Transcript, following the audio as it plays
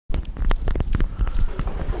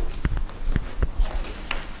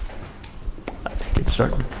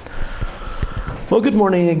Start. Well, good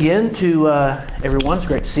morning again to everyone. It's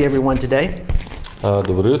great to see everyone today.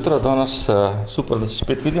 Dobro jutro, danes super, da se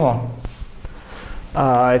spet vidimo.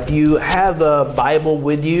 If you have a Bible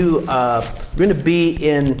with you, we're going to be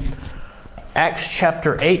in Acts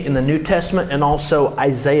chapter 8 in the New Testament and also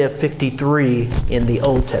Isaiah 53 in the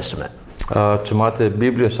Old Testament. Če imate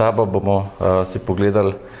Biblijo s sabo, bomo si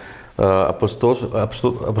pogledali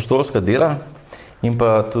apostolska dela in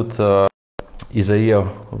pa tudi Izaijo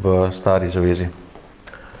v Stari zavezi.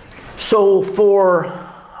 So for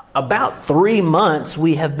about 3 months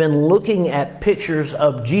we have been looking at pictures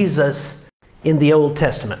of Jesus in the Old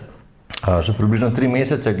Testament. Že približno 3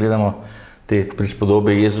 mesece gledamo te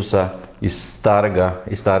prispodobe Jezusa iz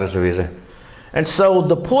stare zaveze. And so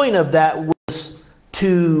the point of that was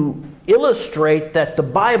to illustrate that the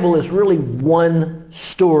Bible is really one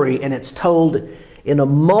story and it's told in a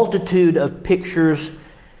multitude of pictures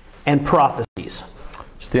and prophecies.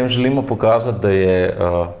 S tem želimo pokazati, da je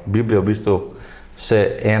Biblija v bistvu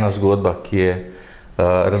vse ena zgodba, ki je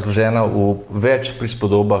razložena v več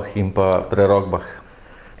prispodobah in pa prerokbah.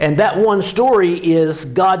 And that one story is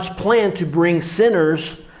God's plan to bring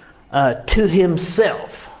sinners to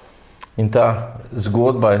himself. In ta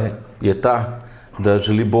zgodba je ta, da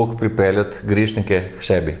želi Bog pripeljati grešnike k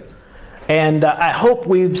sebi. And I hope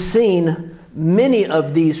we've seen many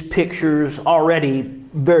of these pictures already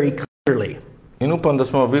very clearly. In upam, da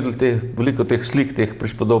smo videli veliko teh slik, teh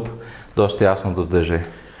prispodob, dosti jasno do zdaj že.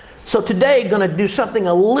 So today going to do something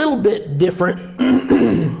a little bit different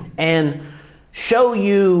and show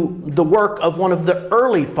you the work of one of the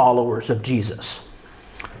early followers of Jesus.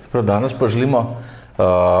 Danes pa želimo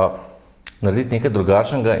narediti nekaj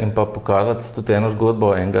drugačnega in pa pokazati tudi eno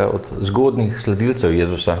zgodbo enega od zgodnjih sledilcev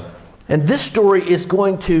Jezusa. And this story is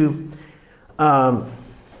going to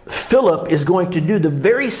Philip is going to do the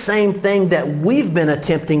very same thing that we've been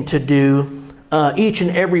attempting to do each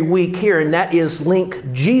and every week here, and that is link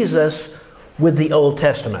Jesus with the Old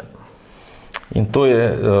Testament. In to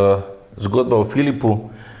je zgodba o Filipu,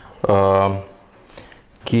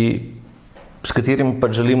 s katerim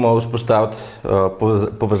pa želimo vzpostaviti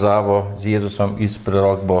povezavo z Jezusom iz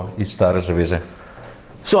prerokbo iz Stare zaveze.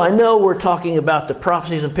 So I know we're talking about the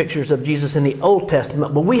prophecies and pictures of Jesus in the Old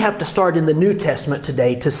Testament, but we have to start in the New Testament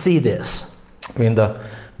today to see this. Vem, da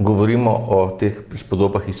govorimo o teh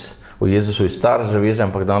prispodobah o Jezusu iz Stare zaveze,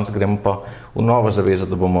 ampak danes gremo pa v Novo zavezo,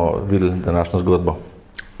 da bomo videli današnjo zgodbo.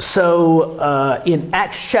 So in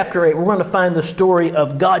Acts chapter 8, we're going to find the story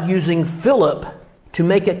of God using Philip to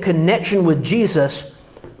make a connection with Jesus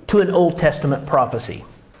to an Old Testament prophecy.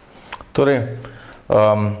 Torej,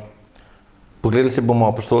 pogledali si bomo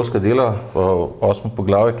apostolska dela, 8.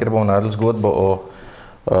 poglavje, kjer bomo naredili zgodbo o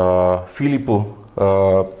Filipu,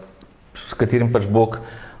 s katerim pač Bog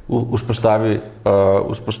vzpostavi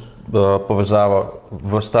povezavo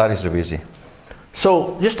v Stari zavezi.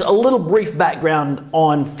 So just a little brief background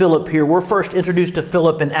on Philip here. We're first introduced to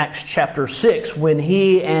Philip in Acts chapter 6 when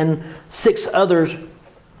he and 6 others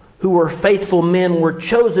who were faithful men were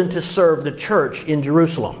chosen to serve the church in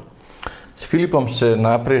Jerusalem. S Filipom se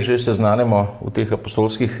najprej že seznanimo v teh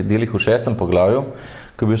apostolskih delih v 6. poglavju,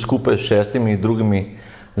 ko je bil skupaj s 6 drugimi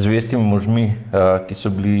zvestimi možmi, ki so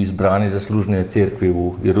bili izbrani za služne cerkvi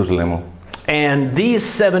v Jeruzalemu. And these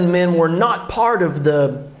 7 men were not part of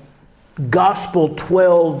the gospel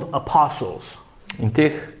 12 apostles. In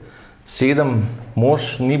teh 7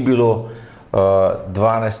 mož ni bilo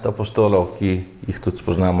 12 apostolov, ki jih tudi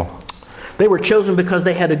spoznamo. They were chosen because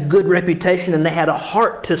they had a good reputation and they had a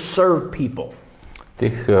heart to serve people.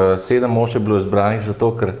 Teh 7 mož je bilo izbranih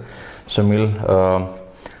zato, ker so imeli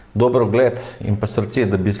dober ugled in pa srce,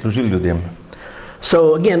 da bi služili ljudem.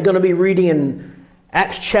 So again, going to be reading in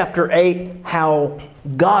Acts chapter 8 how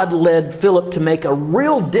God led Philip to make a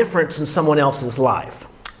real difference in someone else's life.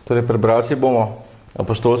 Torej, prebrali si bomo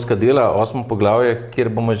apostolska dela, 8. poglavje, kjer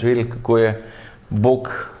bomo izvedeli, kako je Bog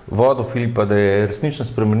vodil Filipa, da je resnično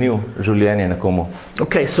spremenil življenje nekomu.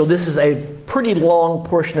 Okay, so this is a pretty long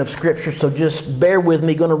portion of scripture, so just bear with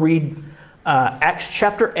me. Going to read Acts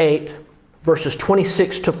chapter 8, verses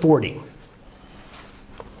 26 to 40.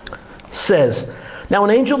 Says, "Now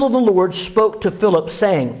an angel of the Lord spoke to Philip,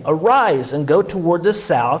 saying, 'Arise and go toward the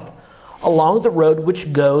south, along the road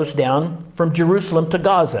which goes down from Jerusalem to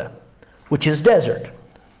Gaza, which is desert.'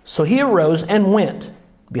 So he arose and went.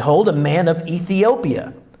 Behold, a man of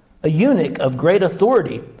Ethiopia, a eunuch of great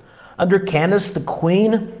authority, under Candace, the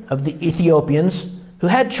queen of the Ethiopians, who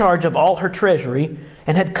had charge of all her treasury,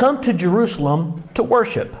 and had come to Jerusalem to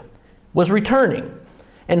worship, was returning.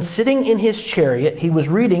 And sitting in his chariot, he was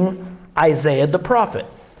reading Isaiah the prophet.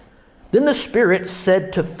 Then the Spirit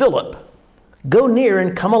said to Philip, Go near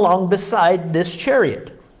and come along beside this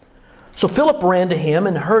chariot. So Philip ran to him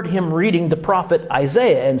and heard him reading the prophet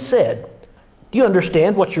Isaiah and said, Do you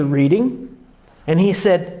understand what you're reading? And he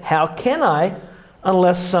said, How can I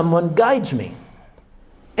unless someone guides me?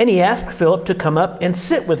 And he asked Philip to come up and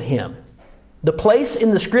sit with him. The place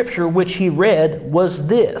in the scripture which he read was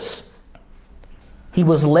this: He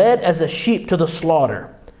was led as a sheep to the slaughter,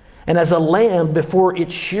 and as a lamb before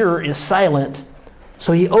its shearer is silent,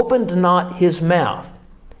 so he opened not his mouth.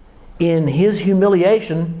 In his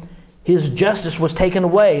humiliation, his justice was taken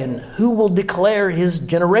away, and who will declare his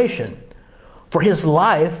generation? For his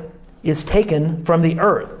life is taken from the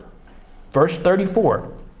earth. Verse 34.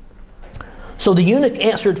 So the eunuch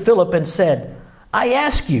answered Philip and said, I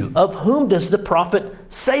ask you, of whom does the prophet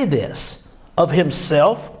say this? Of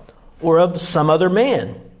himself or of some other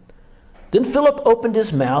man? Then Philip opened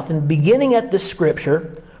his mouth and, beginning at this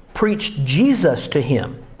scripture, preached Jesus to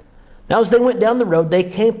him. Now as they went down the road, they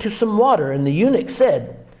came to some water, and the eunuch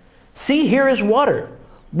said, See, here is water.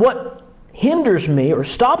 What hinders me or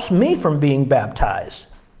stops me from being baptized?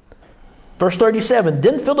 Verse 37,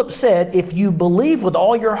 Then Philip said, If you believe with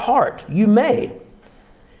all your heart, you may.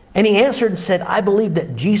 And he answered and said, I believe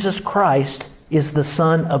that Jesus Christ is the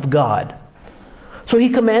Son of God. So he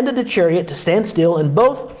commanded the chariot to stand still, and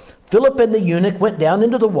both Philip and the eunuch went down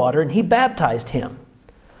into the water, and he baptized him.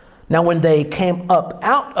 Now when they came up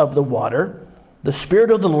out of the water, the Spirit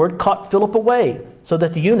of the Lord caught Philip away, so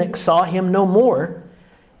that the eunuch saw him no more,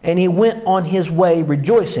 and he went on his way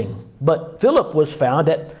rejoicing. But Philip was found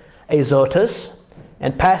at Azotus,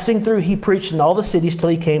 and passing through he preached in all the cities till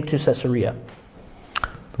he came to Caesarea.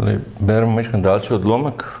 Torej, beremo majčkeno daljši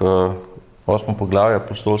odlomek, 8. poglavje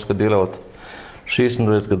apostolska dela od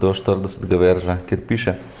 26. do 40. verza, kjer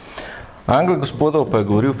piše: Angel Gospodov pa je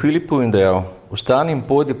govoril Filipu in dejal: Vstani in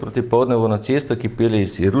pojdi proti poldnevu na cesto, ki pelje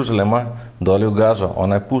iz Jeruzalema doli v Gazo,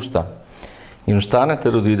 ona je pusta. In vstane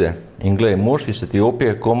ter odide. In glej, mož iz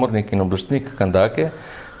Etiopije, komornik in oblastnik Kandake,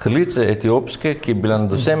 kraljice etiopske, ki je bila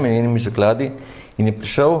nad vsemi njenimi zakladi, in je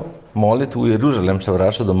prišel moliti v Jeruzalem, se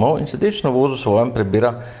vrača domov in sedeč na vozu svojem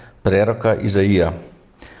prebira preroka Izaija.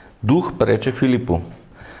 Duh pa reče Filipu: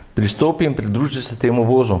 Pristopi in pridruži se temu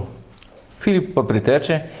vozu. Filip pa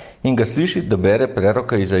priteče in ga sliši, da bere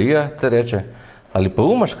preroka Izaija, te reče: Ali pa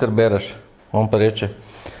umaš, kar bereš? On pa reče: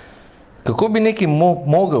 Kako bi nekaj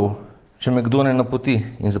mogel, če me kdo ne napoti?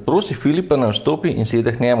 In zaprosi Filipa, naj vstopi in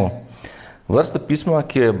sede k njemu. Vrsta pisma,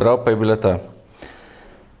 ki jo je bral, pa je bila ta: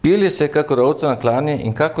 Pelje se, kakor ovca na klanje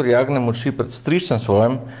in kakor jagnje moči pred strižcem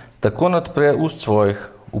svojim, tako ne odpre ust svojih.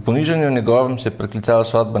 V ponižanju njegovem se je preklicala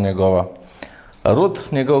sodba njegova. A rod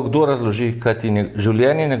njegov kdo razloži, kajti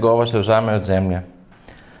življenje njegova se vzame od zemlje.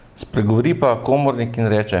 Spregovori pa komornik in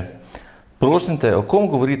reče: Prosim te, o kom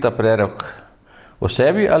govori ta prerok? O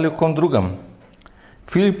sebi ali o kom drugem?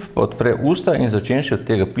 Filip pa odpre usta in začenši od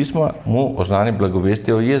tega pisma mu oznani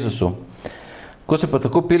blagovesti o Jezusu. Ko se pa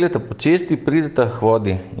tako peljeta po cesti, prideta k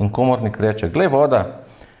vodi in komornik reče: Glej, voda,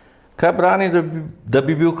 kaj brani, da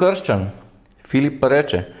bi bil krščan? Filip pa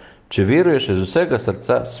reče: Če veruješ iz vsega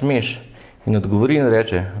srca, smeš. In odgovori in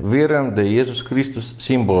reče: Verujem, da je Jezus Kristus,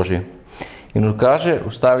 Sin Božji. In ukaže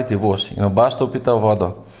ustaviti voz in oba stopita v vodo,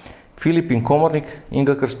 Filip in komornik, in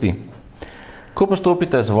ga krsti. Ko pa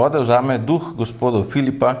stopita iz vode, vzame duh Gospodov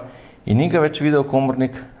Filipa in ni ga več videl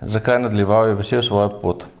komornik, zakaj nadaljeval je vesel svojo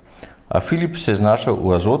pot. A Filip se je znašel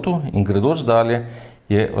v Azotu in gredoč dalje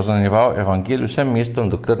je oznanjeval evangelij vsem mestom,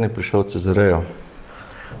 dokler ni prišel v Cezarejo.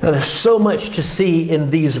 Now there's so much to see in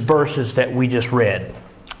these verses that we just read.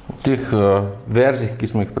 V teh verzih, ki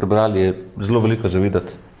smo jih prebrali, je zelo veliko za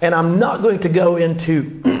videti. And I'm not going to go into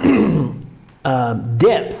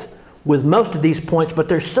depth with most of these points, but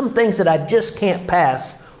there's some things that I just can't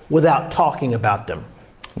pass without talking about them.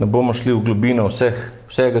 Ne bomo šli v globino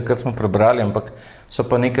vsega, kar smo prebrali, ampak so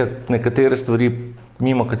pa nekatere stvari,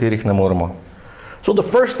 mimo katerih ne moremo. So the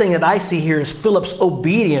first thing that I see here is Philip's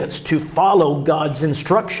obedience to follow God's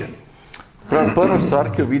instruction. Prva stvar,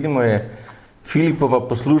 ki jo vidimo, je Filipova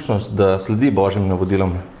poslušnost, da sledi Božjim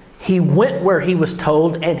navodilom. He went where he was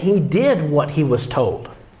told and he did what he was told.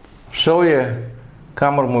 Šel je,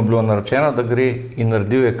 kamor mu je bilo naročeno, da gre, in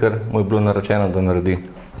naredil je, kar mu je bilo naročeno, da naredi.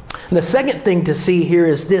 And the second thing to see here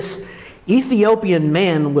is this Ethiopian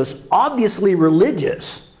man was obviously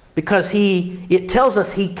religious because it tells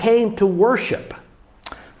us he came to worship.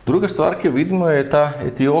 Druga stvar, ki jo vidimo, je ta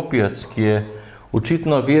Etiopijec, ki je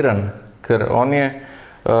očitno veren, ker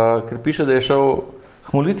piše, da je šel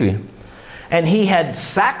k molitvi. And he had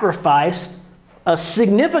sacrificed a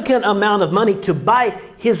significant amount of money to buy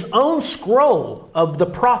his own scroll of the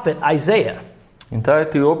prophet Isaiah. In ta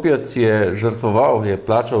Etiopijec je žrtvoval, je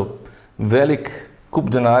plačal velik kup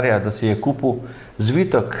denarja, da si je kupil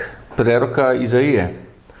zvitek preroka Izaije.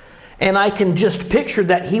 And I can just picture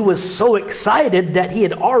that he was so excited that he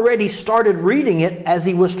had already started reading it as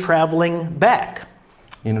he was traveling back.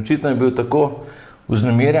 In očitno je bil tako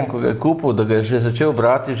vznemirjen, ko ga je kupil, da ga je že začel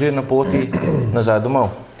brati že na poti nazaj domov.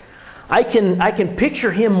 I can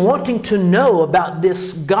picture him wanting to know about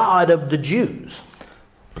this God of the Jews.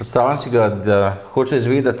 Predstavljam si ga, da hoče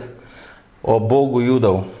izvedeti o Bogu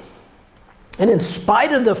Judov. And in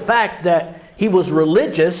spite of the fact that he was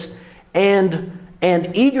religious and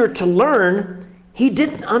eager to learn, he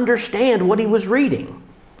didn't understand what he was reading.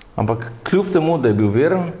 Ampak kljub temu, da je bil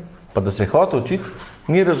veren, pa da se je hotel učiti,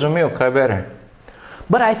 ni razumel, kaj bere.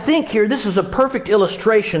 But I think here this is a perfect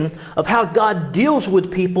illustration of how God deals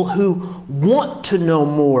with people who want to know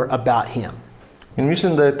more about him. In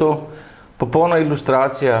mislim, da je to popolna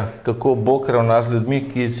ilustracija, kako Bog ravna z ljudmi,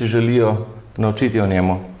 ki si želijo naučiti o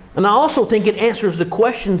njemu. And I also think it answers the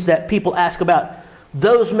questions that people ask about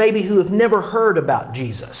those maybe who have never heard about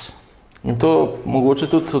Jesus. In to mogoče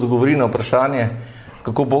tudi odgovori na vprašanje,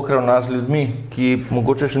 kako Bog ravna z ljudmi, ki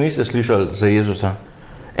mogoče še niste slišali za Jezusa.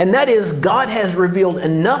 And that is, God has revealed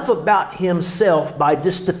enough about himself by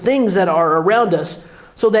just the things that are around us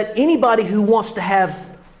so that anybody who wants to have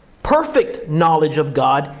perfect knowledge of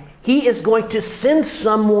God, he is going to send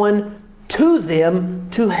someone to them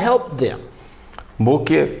to help them. Bog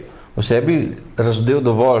je v sebi razodel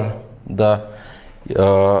dovolj, da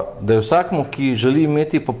je vsakmu, ki želi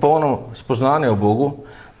imeti popolno spoznanje o Bogu,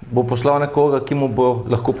 bo poslal nekoga, ki mu bo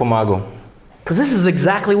lahko pomagal. Because this is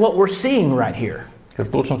exactly what we're seeing right here. Ker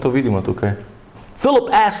točno to vidimo tukaj.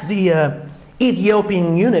 Philip asked the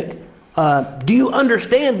Ethiopian eunuch, do you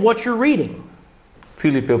understand what you're reading?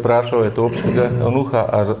 Filip je vprašal etiopskega eunuha,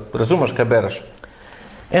 a razumeš, kaj bereš?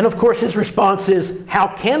 And of course his response is, how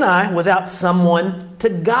can I without someone to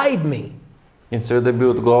guide me? In seveda je bil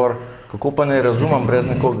odgovor, kako pa ne razumem brez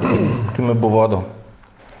nekoga, ki me bo vodil.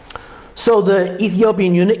 So the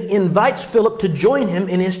Ethiopian eunuch invites Philip to join him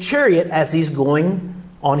in his chariot as he's going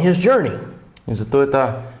on his journey. In zato je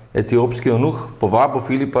ta etiopski eunuh povabil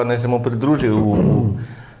Filipa, naj se mu pridruži v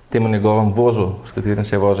temu njegovem vozu, s katerim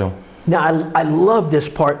se je vozil. Now I love this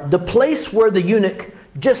part. The place where the eunuch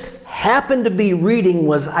just happened to be reading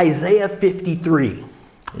was Isaiah 53.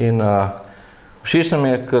 In všeč nam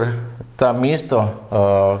je, ker ta mesto,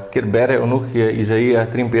 kjer bere eunuh, je Izaija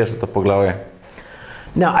 53. poglavje.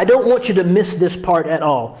 Now I don't want you to miss this part at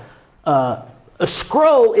all. A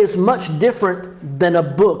scroll is much different than a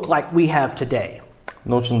book like we have today.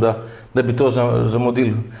 Nočem, da bi to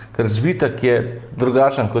zamudili, ker zvitek je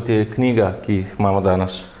drugačen, kot je knjiga, ki jih imamo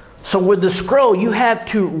danes. So with the scroll, you have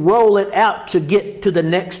to roll it out to get to the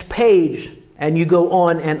next page, and you go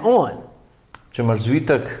on and on. Če imaš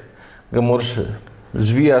zvitek, ga moraš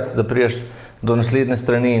zvijati, da priješ do naslednje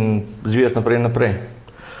strani in zvijati naprej.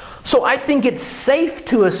 So I think it's safe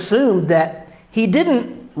to assume that he didn't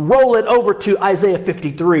roll it over to Isaiah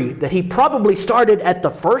 53, that he probably started at the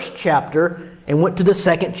first chapter and went to the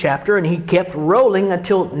second chapter, and he kept rolling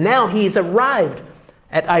until now he's arrived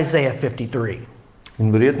at Isaiah 53.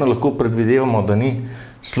 In verjetno lahko predvidevamo, da ni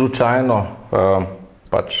slučajno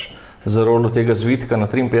zarolil tega zvitka na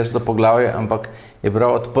 53. poglavje, ampak je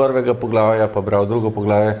bral od prvega poglavja, pa bral drugo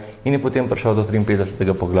poglavje in je potem prišel do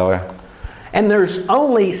 53. poglavja. And there's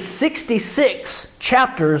only 66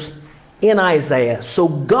 chapters in Isaiah. So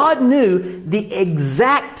God knew the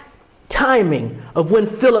exact timing of when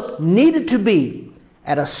Philip needed to be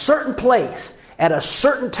at a certain place, at a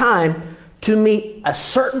certain time, to meet a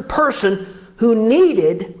certain person who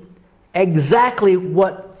needed exactly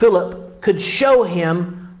what Philip could show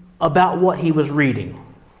him about what he was reading.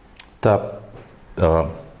 Ta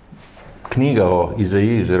knjiga o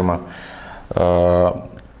Izaiji, oziroma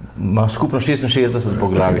ima skupno 66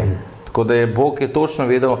 poglavij. Tako da je Bog točno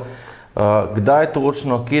vedel, kdaj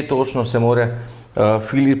točno, kje točno se more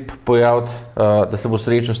Filip pojaviti, da se bo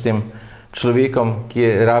srečal s tem človekom, ki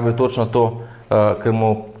je rabil točno to,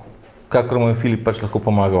 kakor mu je Filip pač lahko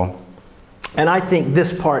pomagal. And I think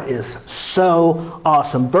this part is so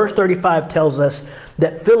awesome. Verse 35 tells us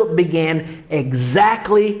that Philip began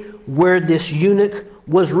exactly where this eunuch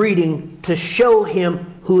was reading to show him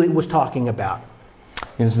who he was talking about.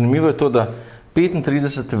 In zanimivo je to, da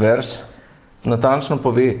 35. vers natančno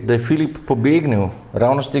pove, da je Filip pobegnil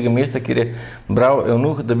ravno z tega mesta, kjer je bral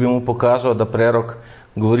eunuh, da bi mu pokazal, da prerok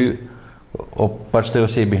govori o pač tej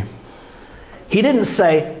osebi. He didn't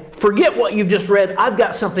say, forget what you've just read, I've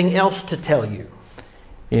got something else to tell you.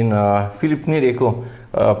 In Filip ni rekel,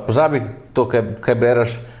 pozabi to, kaj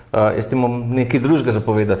bereš, jaz ti imam nekaj drugega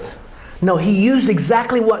zapovedati. No, he used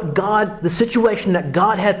exactly what the situation that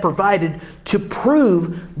God had provided to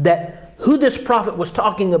prove that who this prophet was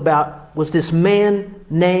talking about was this man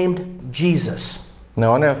named Jesus. Ne,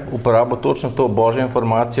 on je uporabil točno to Božjo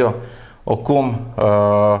informacijo, o kom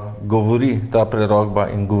govori ta prerokba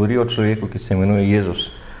in govori o človeku, ki se imenuje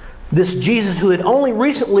Jezus. This Jesus who had only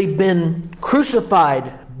recently been crucified,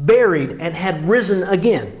 buried, and had risen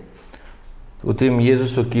again. O tem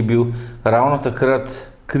Jezusu, ki je bil ravno takrat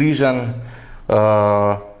križan,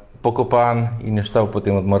 pokopan in je vstal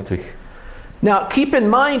potem od mrtvih. Now, keep in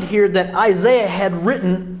mind here that Isaiah had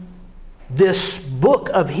written this book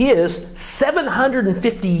of his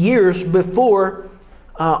 750 years before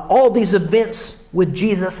all these events with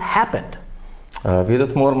Jesus happened.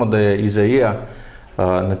 Vedeti moramo, da je Izaija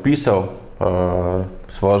napisal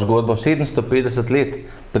svojo zgodbo 750 let,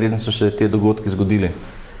 preden so se te dogodki zgodili.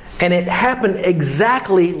 And it happened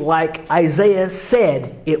exactly like Isaiah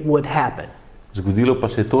said it would happen. Zgodilo pa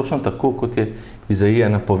se je točno tako, kot je Izaija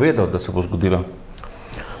napovedal, da se bo zgodilo.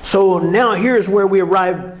 So now here's where we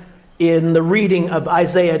arrived in the reading of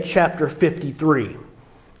Isaiah chapter 53.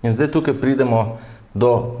 In zdaj tukaj pridemo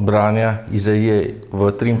do branja Izaije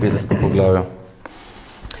v 53. poglavju.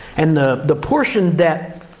 And the portion that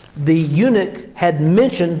the eunuch had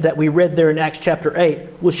mentioned that we read there in Acts chapter 8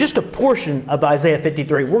 was just a portion of Isaiah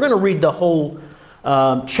 53. We're going to read the whole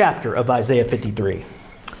chapter of Isaiah 53.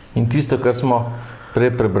 In tisto, kar smo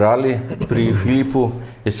prej prebrali pri Filipu,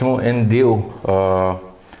 je samo en del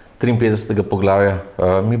 53. poglavja.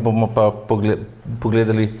 Mi bomo pa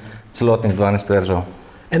pogledali celotnih 12 verzov.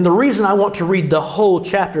 And the reason I want to read the whole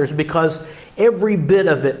chapter is because every bit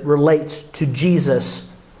of it relates to Jesus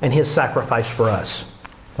and his sacrifice for us.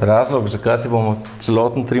 Razlog, zakaj si bomo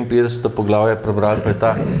celotno 53. poglavje prebrali, pa je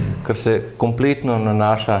ta, ker se kompletno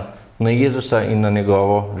nanaša na Jezusa in na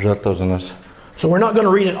njegovo žrtev za nas. So we're not going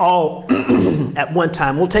to read it all at one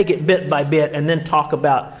time. We'll take it bit by bit and then talk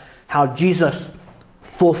about how Jesus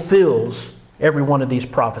fulfills every one of these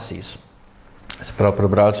prophecies. Se pravi,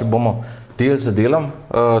 prebrali si bomo del za delom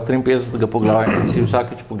 53. poglavja in si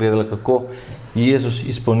vsakič pogledali, kako Jezus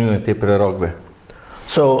izpolnjuje te prerokbe.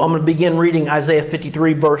 So I'm going to begin reading Isaiah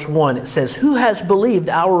 53 verse 1. It says, "Who has believed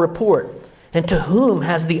our report, and to whom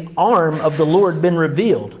has the arm of the Lord been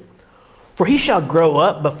revealed? For he shall grow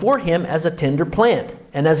up before him as a tender plant,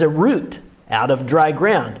 and as a root out of dry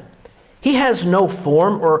ground. He has no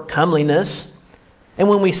form or comeliness, and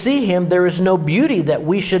when we see him, there is no beauty that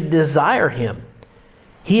we should desire him.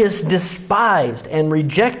 He is despised and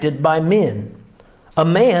rejected by men, a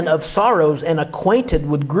man of sorrows and acquainted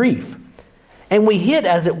with grief. And we hid,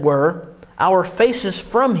 as it were, our faces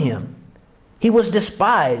from him. He was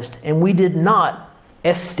despised, and we did not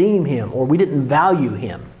esteem him, or we didn't value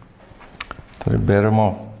him." Torej,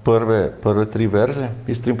 beremo prve 3 verze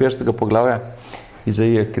iz 53. poglavja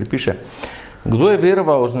Izaije, kjer piše: "Kdo je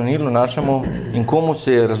veroval oznanilu našemu in komu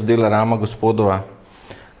se je razdela rama Gospodova?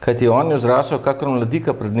 Kajti on je vzrasel kakor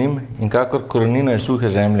mladika pred njim in kakor korenina iz suhe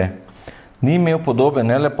zemlje. Ni imel podobe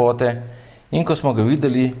ne lepote, in ko smo ga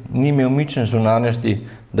videli, ni imel mične zunanjosti,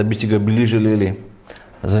 da bi si ga bili želeli.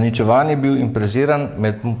 Zaničevan je bil in preziran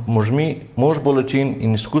med možmi, mož bolečin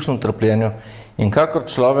in izkušen v trpljenju, in kakor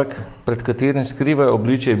človek, pred katerim skrivajo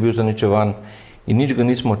obličje, je bil zaničevan in nič ga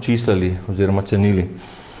nismo čislali oziroma cenili."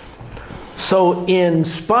 So in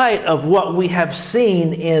spite of what we have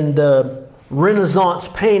seen in the Renaissance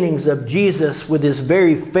paintings of Jesus with his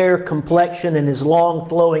very fair complexion and his long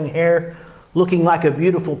flowing hair, looking like a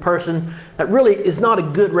beautiful person, that really is not a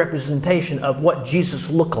good representation of what Jesus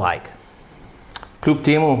looked like. Kljub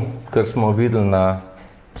temu, kar smo videli na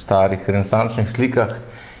starih renesančnih slikah,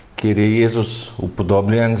 kjer je Jezus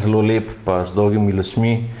upodobljen, zelo lep, pa z dolgimi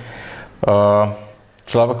lasmi,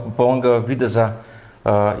 človek popolnega videza,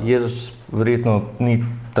 Jezus verjetno ni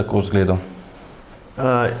tako izgledal.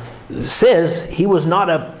 Says he was not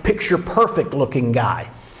a picture perfect looking guy.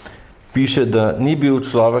 Piše, da ni bil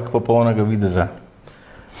človek popolnega videza.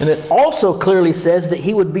 And it also clearly says that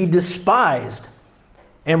he would be despised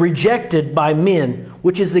and rejected by men,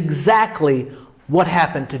 which is exactly what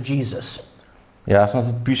happened to Jesus. Jasno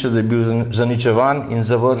tudi piše, da je bil zaničevan in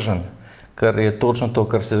zavržen, kar je točno to,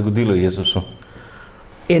 kar se je zgodilo Jezusu.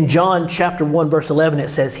 In John chapter 1 verse 11 it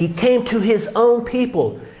says, "He came to his own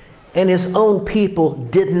people, and his own people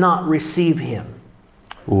did not receive him."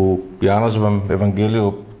 V Janezovem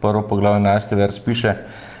evangeliju, prvo poglavje 11. verz piše: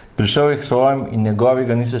 "Prišel je k svojim in njegovi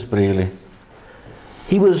ga niso sprejeli."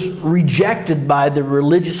 He was rejected by the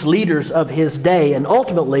religious leaders of his day, and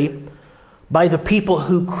ultimately by the people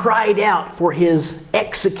who cried out for his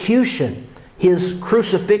execution, his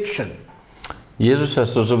crucifixion. Jezusa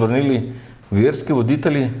so zavrnili verski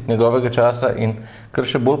voditelji njegovega časa in kar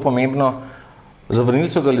še bolj pomembno, zavrnili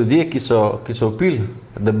so ga ljudje, ki so vpili,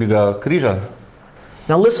 da bi ga križali.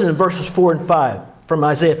 Now listen in verses 4 and 5 from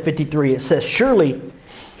Isaiah 53. It says, "Surely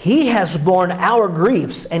he has borne our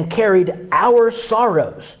griefs and carried our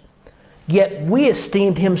sorrows, yet we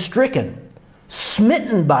esteemed him stricken,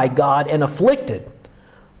 smitten by God and afflicted.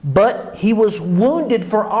 But he was wounded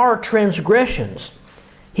for our transgressions.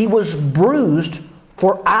 He was bruised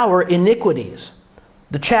for our iniquities.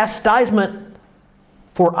 The chastisement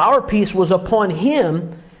for our peace was upon him,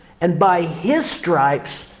 and by his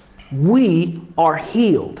stripes we are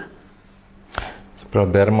healed." Prav,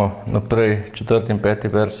 beremo naprej 4. in 5.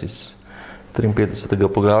 vers iz 53.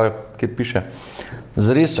 poglavja, kjer piše: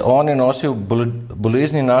 "Zares on je nosil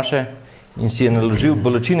bolezni naše in si je naložil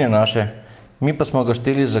bolečine naše, mi pa smo ga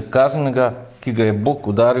šteli za kaznenega, ki ga je Bog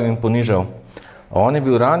udaril in ponižal. A on je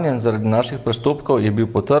bil ranjen zaradi naših prestopkov, je bil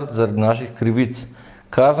potrt zaradi naših krivic.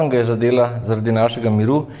 Kazen ga je zadela zaradi našega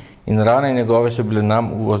miru in rane njegove so bile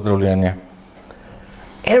nam v ozdravljenje."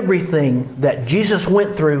 Everything that Jesus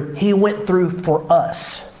went through, he went through for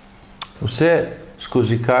us. Vse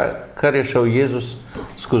skozi kar je šel Jezus,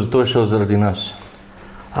 skozi to je šel zaradi nas.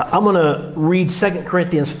 I'm going to read 2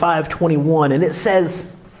 Corinthians 5:21, and it says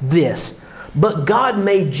this: "But God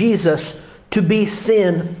made Jesus to be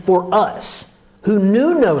sin for us, who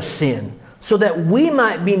knew no sin, so that we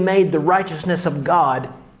might be made the righteousness of God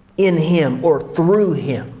in him," or through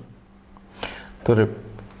him. Torej,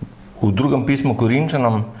 v drugem pismu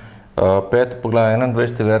Korinčanom, 5. poglavje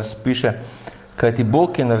 21. vers piše: "Kajti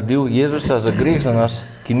Bog je naredil Jezusa za greh za nas,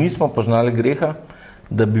 ki nismo poznali greha,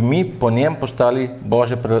 da bi mi po njem postali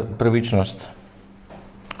Božja pravičnost."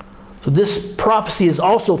 So this prophecy is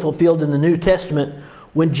also fulfilled in the New Testament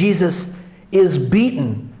when Jesus is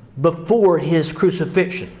beaten before his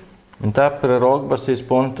crucifixion. In ta prerokba se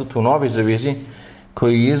izpolni tudi v Novi zavezi, ko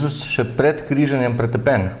je Jezus še pred križanjem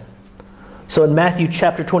pretepen. So in Matthew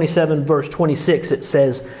chapter 27 verse 26 it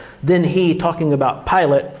says, "Then he," talking about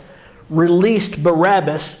Pilate, "released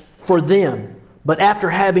Barabbas for them, but after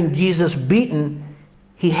having Jesus beaten,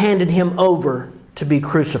 he handed him over to be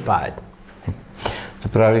crucified." Se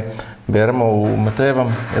pravi, beremo v Matejevem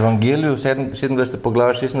evangeliju, 27.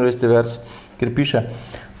 poglavje, 26. vers, kjer piše: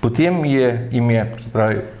 "Potem jim je, se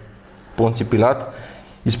pravi, Ponci Pilat,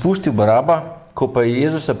 izpustil Baraba, ko pa je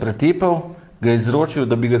Jezusa pretepal, ga je izročil,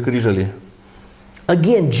 da bi ga križali."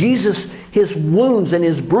 Again, Jesus, his wounds and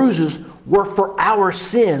his bruises were for our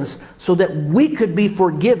sins, so that we could be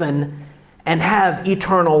forgiven and have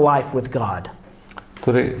eternal life with God.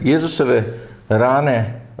 Torej, Jezusove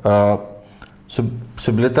rane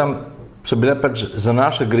so bile pač za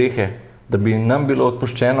naše grehe, da bi nam bilo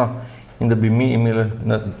odpuščeno in da bi mi imeli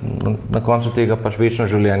na koncu tega pač večno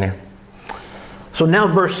življenje. So now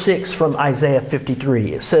verse 6 from Isaiah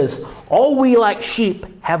 53, it says, "All we like sheep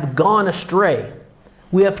have gone astray.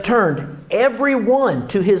 We have turned every one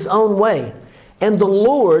to his own way, and the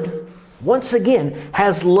Lord, once again,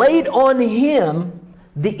 has laid on him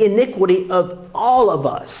the iniquity of all of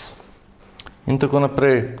us." In tako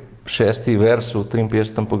naprej, 6. vers v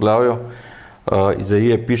 53. poglavju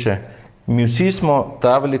Izaije piše: "Mi vsi smo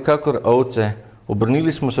tavali kakor ovce,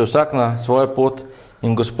 obrnili smo se vsak na svojo pot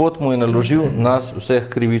in Gospod mu je naložil nas vseh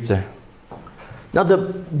krivice." Now the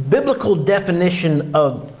biblical definition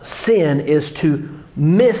of sin is to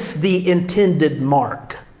miss the intended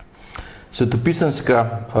mark. Svetopisemska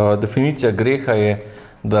definicija greha je,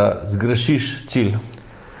 da zgrešiš cilj.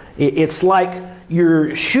 It's like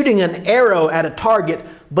you're shooting an arrow at a target,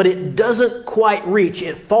 but it doesn't quite reach.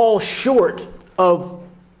 It falls short of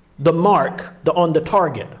the mark on the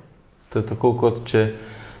target. To je tako, kot če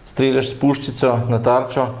streljaš s puščico na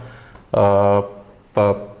tarčo,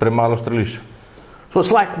 pa premalo streliš. So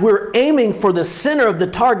it's like we're aiming for the center of the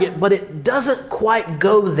target, but it doesn't quite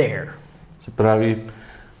go there. Se pravi,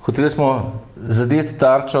 hoteli smo zadeti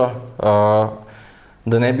tarčo,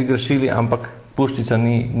 da ne bi grešili, ampak puščica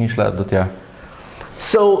ni šla do tja.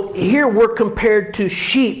 So here we're compared to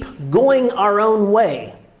sheep going our own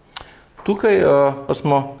way. Tukaj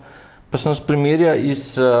pa se nas primerja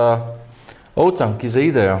iz ovcam, ki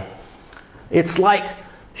zaidejo. It's like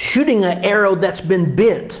shooting an arrow that's been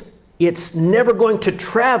bent. It's never going to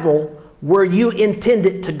travel where you intend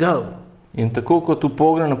it to go. In tako kot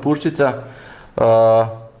upognjena puščica,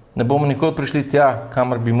 ne bomo nikoli prišli tja,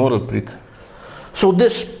 kamor bi morali priti. So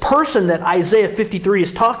this person that Isaiah 53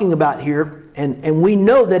 is talking about here, and we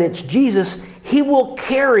know that it's Jesus, he will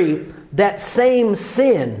carry that same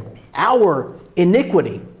sin, our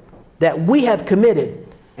iniquity, that we have committed,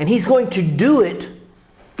 and he's going to do it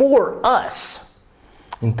for us.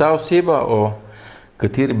 In ta oseba, o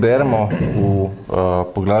kateri beremo v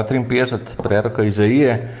poglavju 53 preroka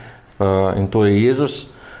Izaije, in to je Jezus,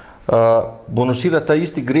 bo nosila ta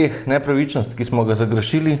isti greh, nepravičnost, ki smo ga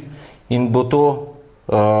zagrešili, in bo to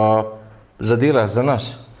zadela za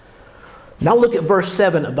nas. Now look at verse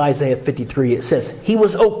 7 of Isaiah 53. It says, "He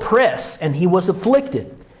was oppressed and he was afflicted,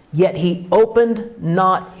 yet he opened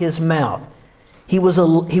not his mouth. He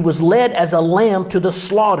was led as a lamb to the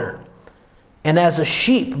slaughter, and as a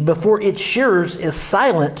sheep before its shearers is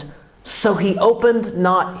silent, so he opened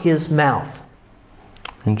not his mouth."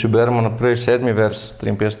 In če beremo naprej 7. vers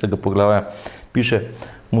 53. poglavja, piše: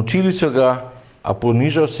 "Mučili so ga, a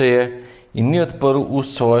ponižal se je in ni odprl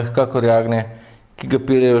ust svojih, kakor jagnje, ki ga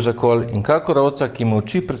peljejo za kol, in kakor ovca, ki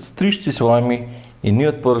molči pred strižci svojimi in ni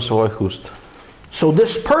odprl svojih ust." So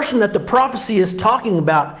this person that the prophecy is talking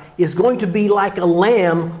about is going to be like a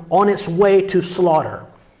lamb on its way to slaughter.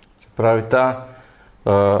 Se pravi, ta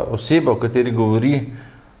oseba, o kateri govori,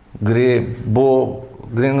 gre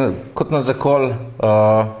kot na zakol,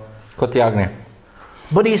 kot jagnje.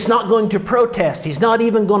 But he's not going to protest. He's not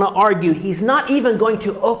even going to argue. He's not even going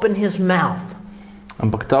to open his mouth.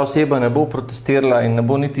 Ampak ta oseba ne bo protestirala in ne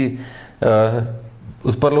bo niti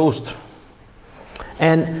odprla ust.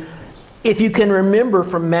 And if you can remember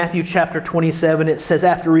from Matthew chapter 27, it says,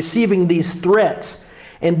 after receiving these threats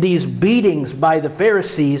and these beatings by the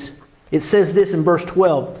Pharisees, it says this in verse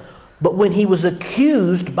 12, "But when he was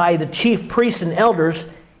accused by the chief priests and elders,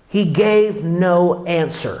 he gave no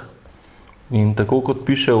answer." In tako kot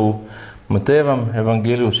piše v Matejevem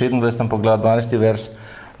evangeliju, 27. poglavju, 12. vers,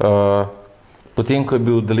 potem, ko je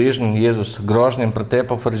bil deležen Jezus grožnje in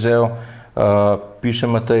pretepa farizejev, piše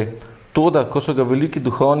Matej: "Toda, ko so ga veliki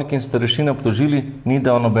duhovniki in starešine obtožili, ni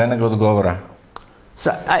dal nobenega odgovora."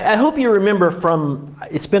 So I hope you remember from,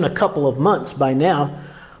 it's been a couple of months by now,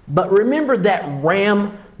 but remember that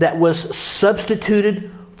ram that was substituted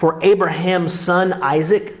for Abraham's son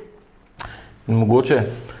Isaac? In mogoče,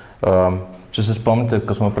 če se spomnite,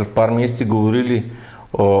 ko smo pred par meseci govorili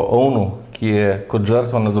o ovnu, ki je kot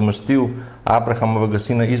žrtvo nadomestil Abrahamovega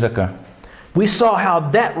sina Izaka. We saw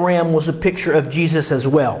how that ram was a picture of Jesus as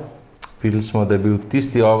well. Videli smo, da je bil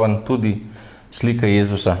tisti oven tudi slika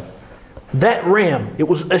Jezusa. That ram, it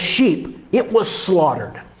was a sheep, it was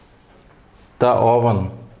slaughtered. Ta oven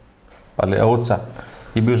ali ovca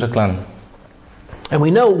je bil zaklan. And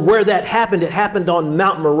we know where that happened. It happened on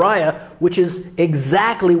Mount Moriah, which is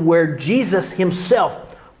exactly where Jesus himself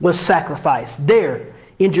was sacrificed, there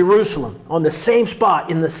in Jerusalem, on the same spot,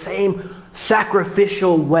 in the same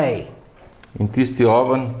sacrificial way. In tisti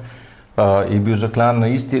oven je bil zaklan na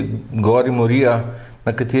isti gori Morija,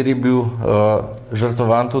 na kateri je bil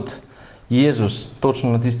žrtvovan tudi Jezus,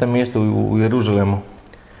 točno na tistem mestu v Jeruzalemu.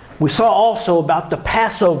 We saw also about the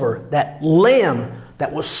Passover, that lamb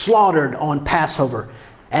that was slaughtered on Passover,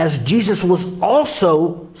 as Jesus was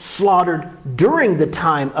also slaughtered during the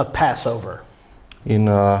time of Passover. In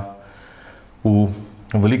v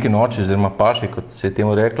veliki noči, oziroma paši, kot se je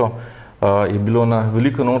temu reklo, je bilo na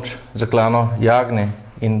veliko noč zaklano jagnje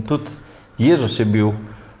in tudi Jezus je bil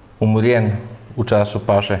umorjen v času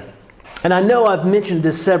paše. And I know I've mentioned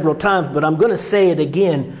this several times, but I'm going to say it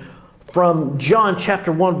again. From John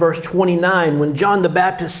chapter 1 verse 29, when John the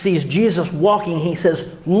Baptist sees Jesus walking, he says,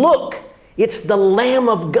 "Look, it's the Lamb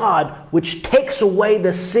of God which takes away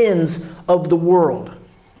the sins of the world."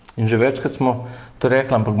 In že večkrat smo to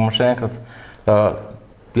rekli, ampak bomo še enkrat.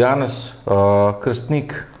 Janez,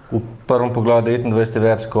 krstnik, v prvem poglavju 29.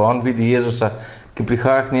 vers, ko on vidi Jezusa, ki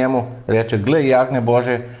prihaja k njemu, reče: "Glej, jagnje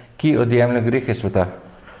Božje, ki odjemlje grehe sveta."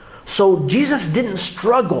 So Jesus didn't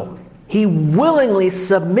struggle. He willingly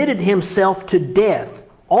submitted himself to death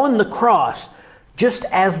on the cross, just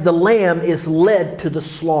as the lamb is led to the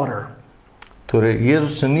slaughter. Torej,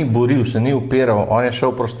 Jezus se ni boril, se ni upiral, on je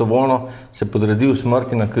šel prostovoljno, se podredil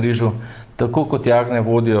smrti na križu, tako kot jagnje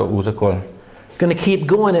vodijo v zakol. Going to keep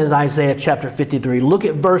going in Isaiah chapter 53. Look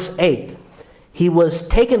at verse 8. "He was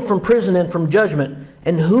taken from prison and from judgment,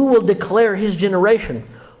 and who will declare his generation?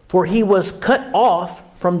 For he was cut off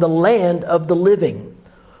from the land of the living.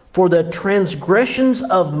 For the transgressions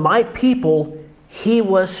of my people he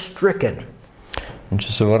was stricken." In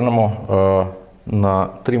če se vrnemo na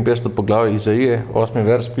 53. poglavje Izaije, 8.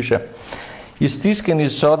 vers piše: "Iztisken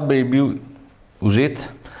iz sodbe je bil vzet,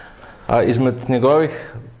 a izmed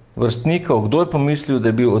njegovih vrstnikov, kdo je pomislil, da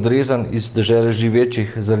je bil odrezan iz dežele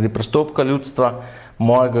živečih, zaradi prestopka ljudstva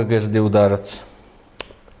mojega ga je zadel udarec."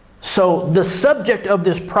 So the subject of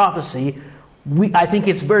this prophecy, I think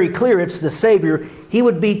it's very clear, it's the Savior. He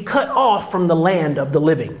would be cut off from the land of the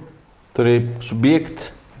living. Torej,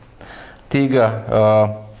 subjekt tega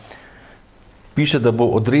piše, da bo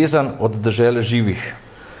odrezan od dežele živih.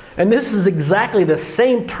 And this is exactly the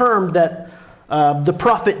same term that the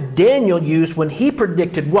prophet Daniel used when he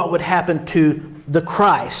predicted what would happen to the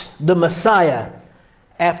Christ, the Messiah,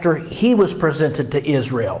 after he was presented to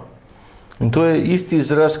Israel. In to je isti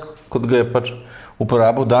izraz, kot ga je pač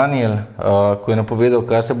uporabil Daniel, ko je napovedal,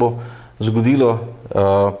 kaj se bo zgodilo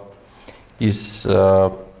s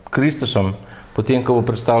Kristusom, potem, ko bo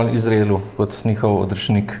predstavljen Izraelu kot njihov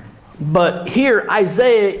odrešenik. But here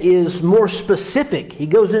Isaiah is more specific. He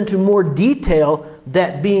goes into more detail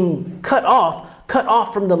that being cut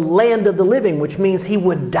off from the land of the living, which means he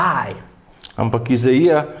would die. Ampak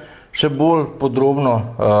Izaija še bolj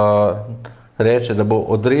podrobno reče, da bo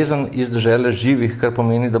odrezan iz dežele živih, kar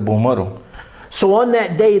pomeni, da bo umrl. So on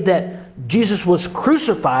that day that Jesus was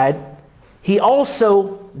crucified, he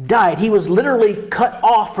also died. He was literally cut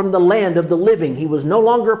off from the land of the living. He was no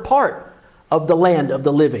longer part of the land of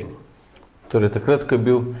the living. Torej, takrat, ko je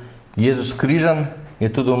bil Jezus križan, je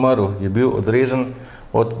tudi umrl, je bil odrezan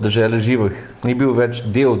od dežele živih. Ni bil več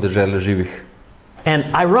del dežele živih. And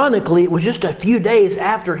ironically, it was just a few days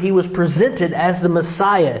after he was presented as the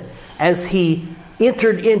Messiah, as he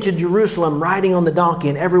entered into Jerusalem riding on the donkey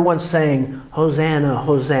and everyone saying, Hosanna,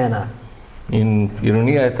 Hosanna. In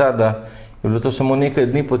ironija je ta, da je bilo to samo nekaj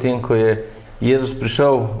dni potem, ko je Jezus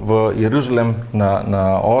prišel v Jeruzalem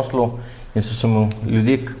na oslu in so se mu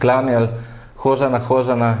ljudje klanjali, Hozana,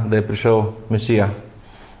 Hozana, da je prišel Mesija.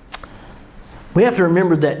 We have to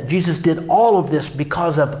remember that Jesus did all of this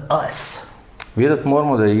because of us. Vedeti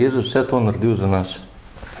moramo, da je Jezus vse to naredil za nas.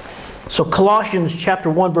 So Colossians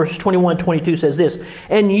chapter 1 verses 21-22 says this,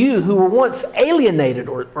 and you who were once alienated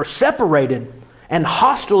or separated and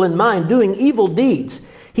hostile in mind, doing evil deeds,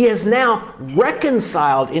 he has now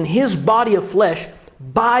reconciled in his body of flesh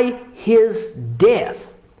by his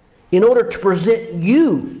death, in order to present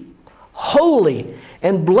you holy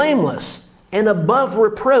and blameless and above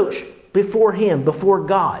reproach before him, before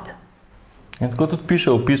God. In tako tudi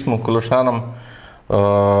piše v pismu Kološanom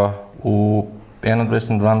v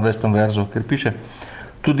 21. in 22. verzu, ker piše,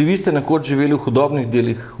 tudi vi ste nekoč živeli v hudobnih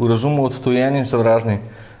delih, v razumu odtujeni in sovražni,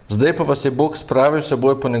 zdaj pa vas je Bog spravil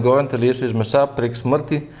seboj po njegovem telesu iz mesa prek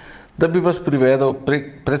smrti, da bi vas privedel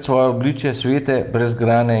pred svoje obličje svete,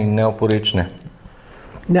 brezgrane in neoporečne.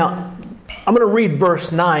 Now, I'm going to read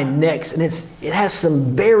verse 9 next, and it has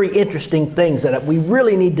some very interesting things that we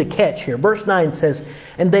really need to catch here. Verse 9 says,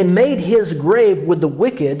 and they made his grave with the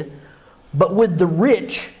wicked, but with the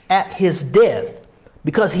rich at his death,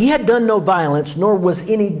 because he had done no violence, nor was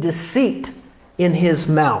any deceit in his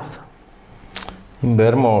mouth. In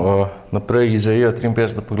beremo naprej Izaija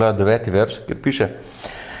 53. pogled 9. vers, kjer piše,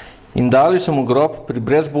 in dali so mu grob pri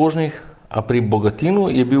brezbožnih, a pri bogatinu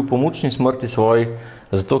je bil po mučni smrti svoji,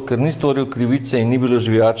 zato ker ni storil krivice in ni bilo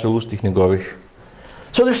žvijače v ustih njegovih.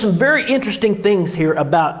 So there's some very interesting things here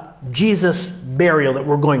about Jesus' burial that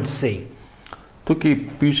we're going to see. Tukaj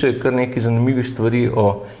piše kar nekaj zanimivih stvari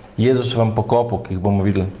o Jezusovem pokopu, ki jih bomo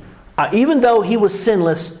videli. Even though he was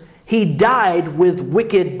sinless, he died with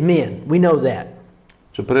wicked men. We know that.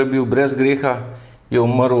 Čeprav je bil brez greha, je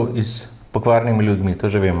umrl s pokvarnimi ljudmi, to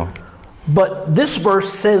že vemo. But this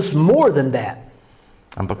verse says more than that.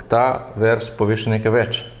 Ampak ta vers pove še nekaj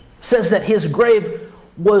več. Says that his grave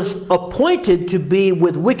was appointed to be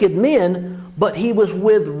with wicked men, but he was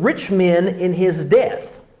with rich men in his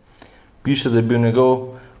death. Piše, da je bil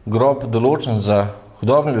njegov grob določen za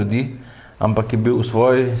hudobne ljudi, ampak je bil v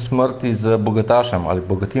svoji smrti z bogatašem ali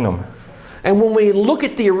bogatinom. And when we look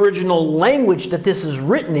at the original language that this is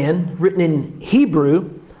written in Hebrew,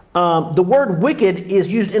 the word wicked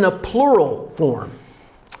is used in a plural form.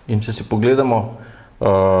 In če si pogledamo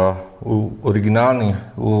v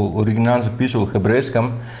originalnem zapisu v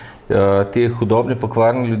hebrejskem, te hudobni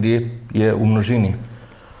pokvarni ljudje je v množini.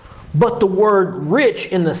 But the word rich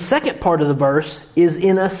in the second part of the verse is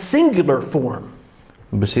in a singular form.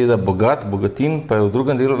 Beseda bogat, bogatin, pa je v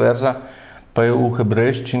drugem delu verza, pa je v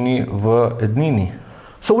hebrejščini v ednini.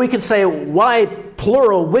 So we could say, why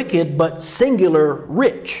plural wicked but singular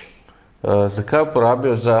rich? Zakaj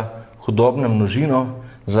uporabijo za hudobne množino,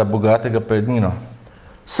 za bogatega pa ednino?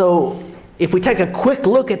 So if we take a quick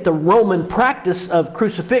look at the Roman practice of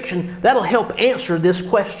crucifixion, that'll help answer this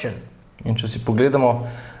question. In če si pogledamo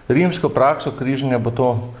rimsko prakso križanja, bo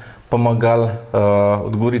to pomagalo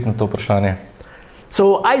odgovoriti na to vprašanje.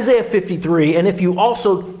 So Isaiah 53, and if you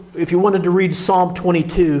wanted to read Psalm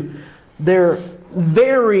 22, they're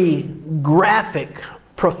very graphic,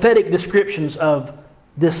 prophetic descriptions of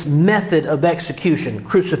this method of execution,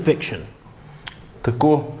 crucifixion.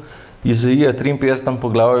 Tako Izaija 53.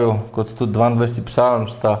 poglavju, kot tudi 22. psalm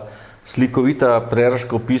sta slikovita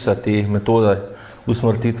prerokbe opisa te metode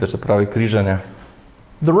usmrtitve, se pravi križanja.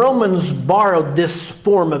 The Romans borrowed this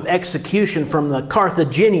form of execution from the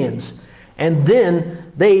Carthaginians, and then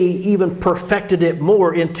they even perfected it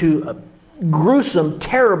more into a gruesome,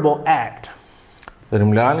 terrible act.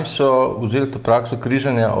 Rimljani so vzeli to prakso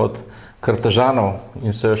križanja od Kartažanov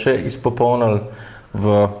in so jo še izpopolnili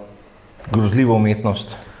v grozljivo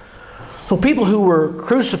umetnost. So people who were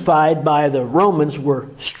crucified by the Romans were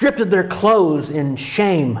stripped of their clothes in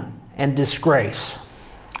shame and disgrace.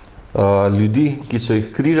 Ljudi, ki so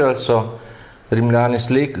jih križali, so Rimljani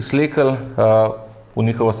slekali v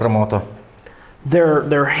njihovo sramoto.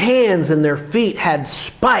 Their hands and their feet had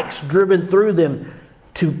spikes driven through them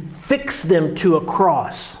to fix them to a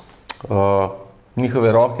cross.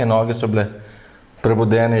 Njihove roke in noge so bile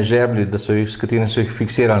prebodene žeblji, s katerimi so jih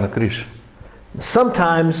fiksirali na križ.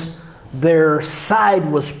 Sometimes their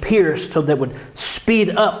side was pierced so that would speed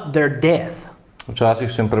up their death. Včasih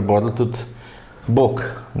so jim prebodli tudi bok,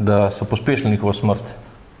 da so pospešili njihovo smrt.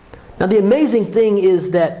 Now the amazing thing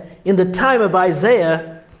is that in the time of Isaiah,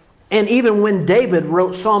 and even when David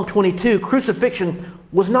wrote Psalm 22, crucifixion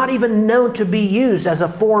was not even known to be used as a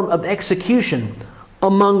form of execution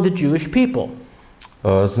among the Jewish people.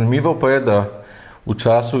 Zanimivo pa je, da v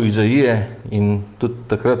času Izaije in tudi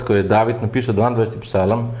takrat, ko je David napisal 22.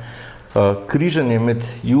 psalm, križanje med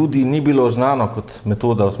Judi ni bilo znano kot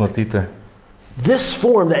metoda usmrtitve. This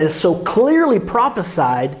form that is so clearly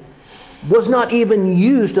prophesied was not even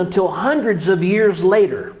used until hundreds of years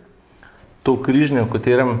later. To križanje, v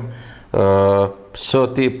katerem so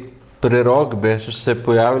te prerokbe, so se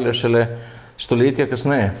pojavile šele stoletja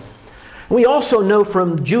kasneje. We also know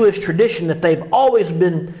from Jewish tradition that they've always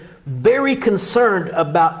been very concerned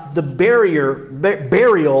about the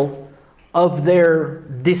burial of their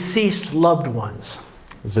deceased loved ones.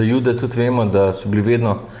 Za Jude tudi vemo, da so bili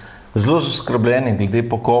vedno zelo zaskrbljeni glede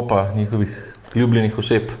pokopa njihovih ljubljenih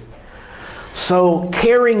oseb. So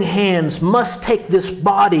caring hands must take this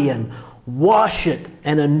body and wash it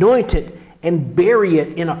and anoint it and bury it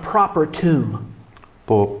in a proper tomb.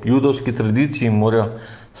 Po judovski tradiciji morajo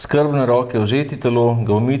skrbne roke vzeti telo,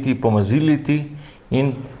 ga umiti, pomaziliti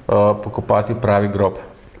in pokopati v pravi grob.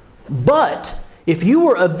 But if you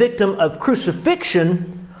were a victim of crucifixion,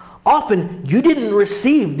 often you didn't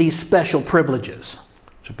receive these special privileges.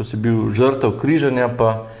 Če pa si bil žrtev križanja,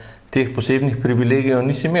 pa teh posebnih privilegijev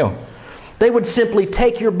nisi imel. They would simply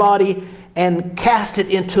take your body and cast it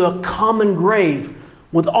into a common grave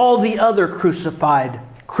with all the other crucified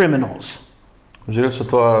criminals. Vzeli so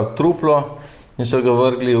tvoje truplo in so ga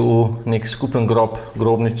vrgli v nek skupen grob,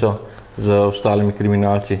 grobnico z ostalimi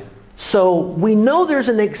kriminalci. So we know there's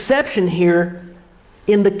an exception here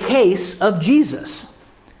in the case of Jesus.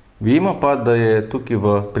 Vemo pa, da je tukaj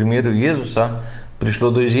v primeru Jezusa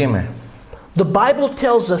prišlo do izjeme. The Bible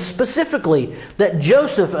tells us specifically that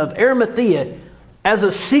Joseph of Arimathea, as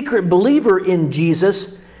a secret believer in Jesus,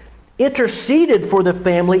 interceded for the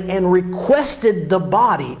family and requested the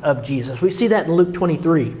body of Jesus. We see that in Luke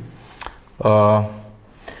 23.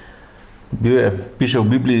 Piše v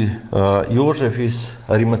Bibliji Jožef iz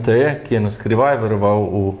Arimateje, ki je naskrivaj veroval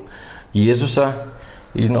v Jezusa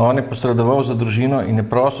in on je posredoval za družino in je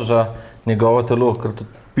prosil za njegovo telo, kar tudi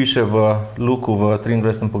piše v Luku v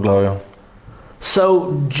 23. poglavju.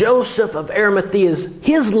 So Joseph of Arimathea's,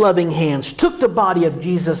 his loving hands took the body of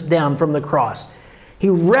Jesus down from the cross. He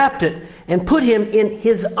wrapped it and put him in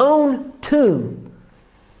his own tomb,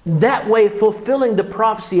 that way fulfilling the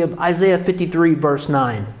prophecy of Isaiah 53 verse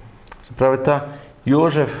 9. Se pravi, ta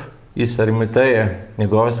Jožef iz Arimateje,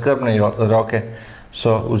 njegove skrbne roke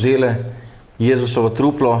so vzele Jezusovo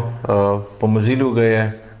truplo, pomazilil ga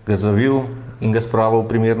je, ga zavil in ga spravil v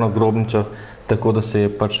primerno grobnico, tako da se je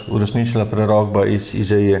pač uresničila prerokba iz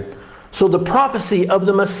Izaije. So the prophecy of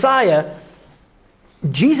the Messiah,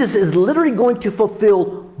 Jesus is literally going to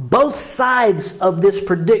fulfill both sides of this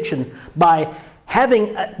prediction by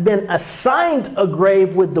having been assigned a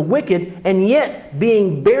grave with the wicked and yet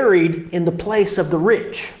being buried in the place of the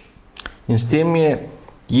rich. In s tem je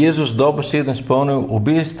Jezus dobesedno izpolnil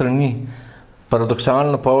obe strani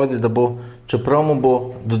paradoksalne napovedi, da bo, čeprav mu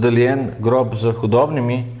bo dodeljen grob z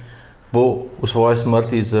hudobnimi, bo v svoji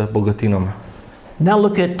smrti z bogatinom. Now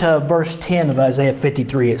look at verse 10 of Isaiah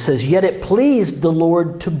 53. It says, "Yet it pleased the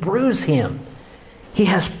Lord to bruise him. He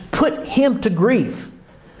has put him to grief.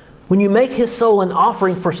 When you make his soul an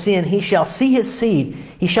offering for sin, he shall see his seed.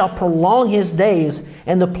 He shall prolong his days,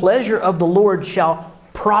 and the pleasure of the Lord shall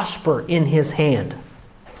prosper in his hand."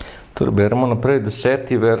 Torej, beremo naprej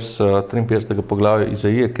 10. vers 53. poglavja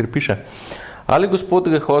Izaije, kjer piše: Ali Gospod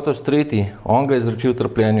ga je hotel streti, on ga je izročil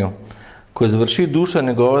trpljenju. Ko izvrši duša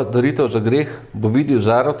njegova daritev za greh, bo videl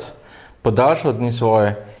zarod, podaljšal dni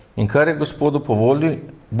svoje in kar je Gospodu po volji,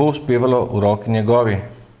 bo uspevalo v roki njegovi.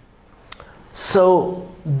 So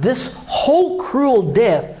this whole cruel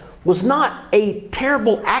death was not a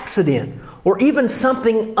terrible accident or even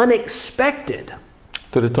something unexpected.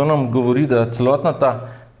 Torej to nam govori, da celotna ta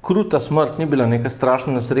kruta smrt ni bila neka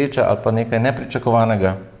strašna nesreča ali pa nekaj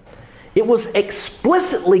nepričakovanega. It was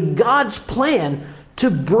explicitly God's plan to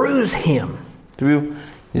bruise him. To je bil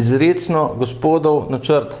izrecno Gospodov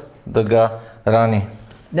načrt, da ga rani.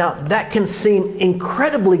 Now that can seem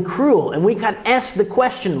incredibly cruel and we can ask the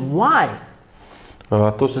question, why?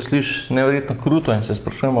 To se sliši neverjetno kruto in se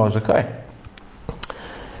sprašujemo, zakaj?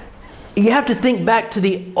 You have to think back to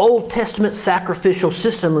the Old Testament sacrificial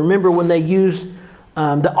system. Remember when they used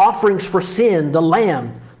the offerings for sin, the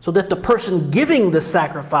lamb, so that the person giving the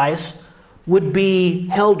sacrifice would be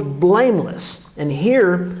held blameless. And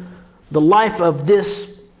here, the life of this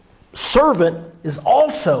servant is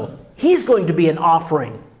also, he's going to be an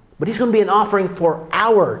offering, but he's going to be an offering for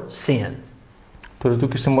our sin. Torej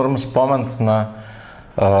tukaj se moramo spomniti na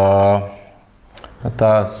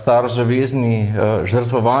ta starozavezni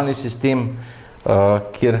žrtvovalni sistem,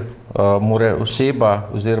 kjer mora oseba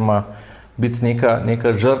oziroma biti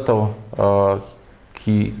neka žrtev,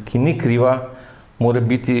 ki ni kriva,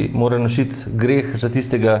 mora nositi greh za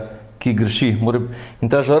tistega, ki greši. In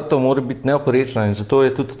ta žrtev mora biti neoporečna in zato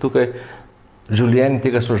je tudi tukaj življenje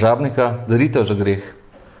tega služabnika daritev za greh.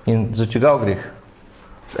 In za čigav greh?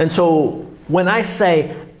 And so when I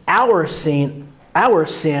say our sin,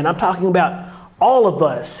 I'm talking about all of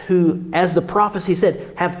us who, as the prophecy said,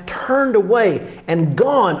 have turned away and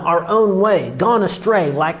gone our own way, gone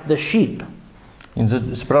astray like the sheep. In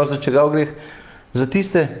se pravi, za čigav greh? Za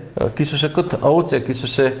tiste, ki so se kot ovce, ki so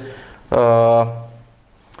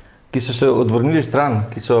se odvrnili stran,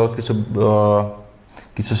 ki so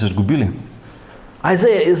se izgubili.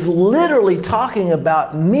 Isaiah is literally talking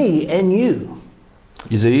about me and you.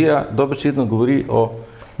 Izaija dobesedno govori o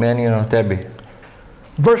meni in o tebi.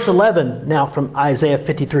 Verse 11 now from Isaiah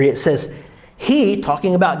 53, it says, He,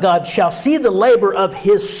 talking about God, shall see the labor of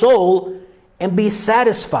his soul and be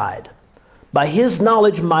satisfied. By his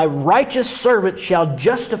knowledge my righteous servant shall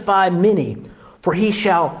justify many, for he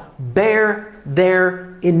shall bear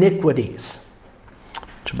their iniquities.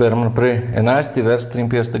 Če beremo naprej, 11. vers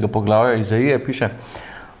 53. poglavja Izaije piše: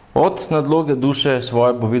 Od nadloge duše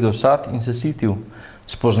svoje bo videl sad in se sitil,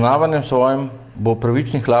 s poznavanjem svojim bo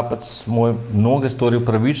pravični hlapec moj mnoge storil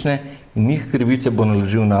pravične in njih krivice bo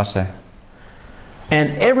naložil nase. And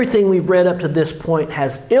everything we've read up to this point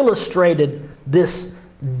has illustrated this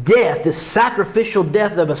death, this sacrificial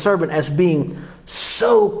death of a servant as being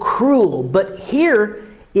so cruel. But here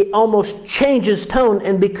it almost changes tone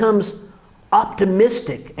and becomes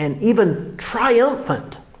optimistic and even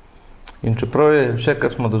triumphant. In čeprav je vse,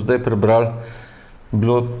 kar smo do zdaj prebrali,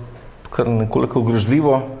 bilo kar nekoliko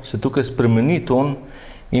grozljivo, se tukaj spremeni ton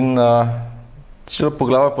in celo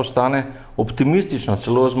poglavje postane optimistično,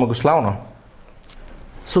 celo zmagoslavno.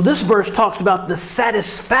 So this verse talks about the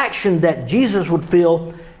satisfaction that Jesus would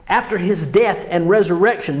feel after his death and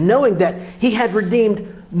resurrection, knowing that he had redeemed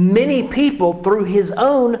many people through his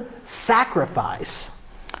own sacrifice.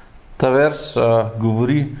 Ta vers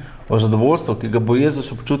govori o zadovoljstvu, ki ga bo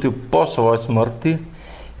Jezus občutil po svoji smrti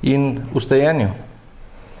in ustajenju.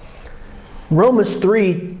 Romans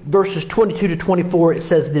 3 verses 22 to 24, it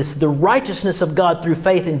says this, the righteousness of God through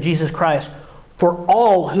faith in Jesus Christ for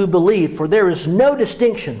all who believe, for there is no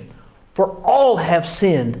distinction, for all have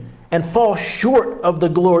sinned and fall short of the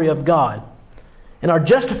glory of God, and are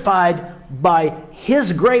justified by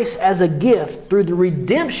his grace as a gift through the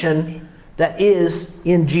redemption that is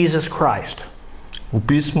in Jesus Christ. V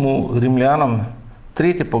pismu Rimljanom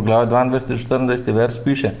 3. poglavje 22-24. vers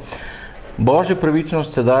piše: Božja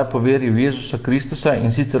pravičnost se daje po veri v Jezusa Kristusa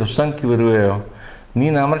in sicer vsem, ki verujejo.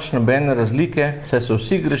 Ni namreč nobene razlike, saj so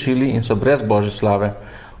vsi grešili in so brez Božje slave.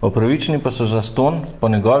 Opravičeni pa so zastonj po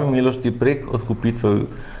njegovi milosti prek odkupitve v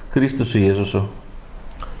Kristusu Jezusu.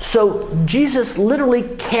 So Jesus literally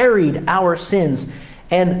carried our sins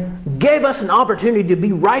and gave us an opportunity to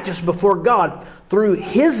be righteous before God through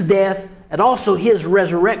his death and also his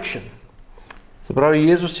resurrection. Se pravi,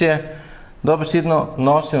 Jezus je dobesedno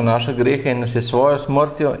nosil naše grehe in nas je svojo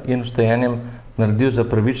smrtjo in vstajenjem naredil za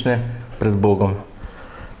pravične pred Bogom.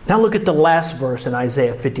 Now look at the last verse in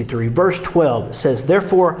Isaiah 53. Verse 12 says,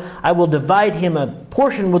 Therefore I will divide him a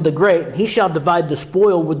portion with the great, and he shall divide the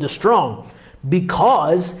spoil with the strong,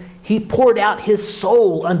 because he poured out his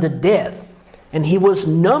soul unto death, and he was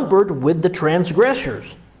numbered with the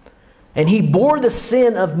transgressors. And he bore the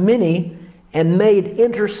sin of many and made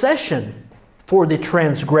intercession for the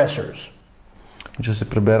transgressors. Če se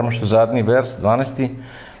preberemo še zadnji vers, 12.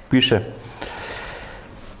 piše: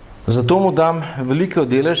 Zato mu dam veliki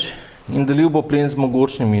delež in delil bo plen z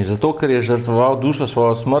mogočnimi, zato ker je žrtvoval dušo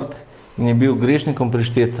svojo smrt in je bil grešnikom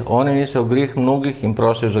prištet. On je nesel greh mnogih in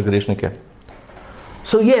prosil za grešnike.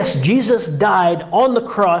 So yes, Jesus died on the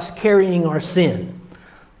cross carrying our sin.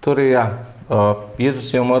 Torej ja,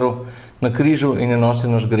 Jezus je umrl na križu in je nosil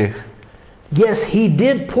naš greh. Yes, he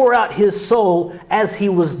did pour out his soul as he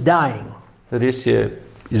was dying. Res je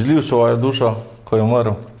izlil svojo dušo, ko je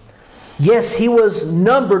umrl. Yes, he was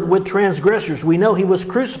numbered with transgressors. We know he was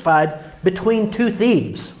crucified between two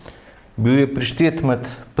thieves. Bil je prištet med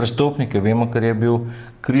prestopnike, vemo, ker je bil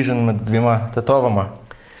križan med dvema tatovama.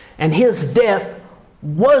 And his death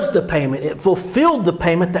was the payment. It fulfilled the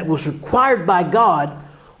payment that was required by God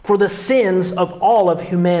for the sins of all of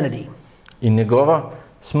humanity. In njegova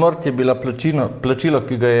smrt je bila plačilo,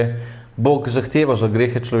 ki ga je Bog zahteval za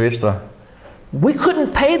grehe človeštva. We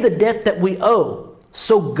couldn't pay the debt that we owe,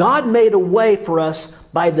 so God made a way for us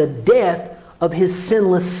by the death of his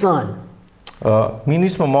sinless son. Mi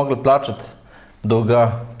nismo mogli plačati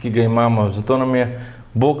dolga, ki ga imamo, zato nam je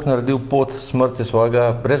Bog naredil pot smrti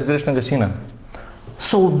svojega brezgrešnega sina.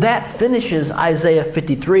 So that finishes Isaiah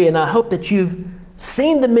 53, and I hope that you've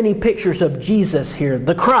seen the many pictures of Jesus here,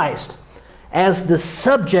 the Christ, as the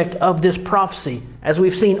subject of this prophecy, as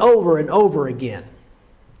we've seen over and over again.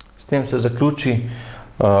 S tem se zaključi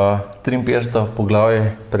 53.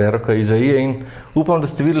 poglavje preroka Izaije in upam, da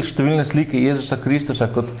ste videli številne slike Jezusa Kristusa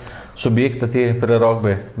kot subjekta te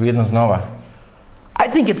prerokbe vedno znova. I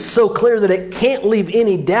think it's so clear that it can't leave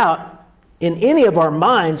any doubt in any of our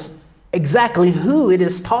minds exactly who it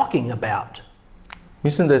is talking about.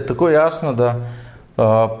 Mislim, da je tako jasno, da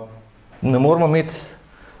ne moramo imeti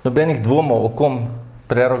nobenih dvomov, o kom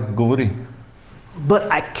prerok govori. But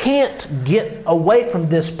I can't get away from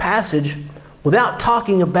this passage without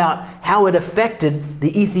talking about how it affected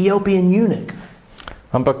the Ethiopian eunuch.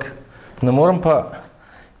 Ampak ne morem pa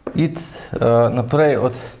iti naprej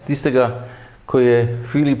od tistega, ko je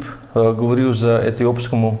Filip govoril z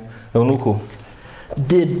etiopskemu eunuku.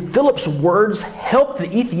 Did Philip's words help the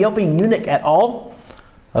Ethiopian eunuch at all?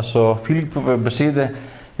 A so Filipove besede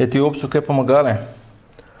Etiopcu kaj pomagale?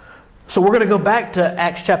 So we're going to go back to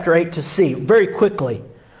Acts chapter 8 to see very quickly.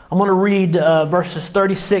 I'm going to read verses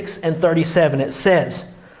 36 and 37. It says,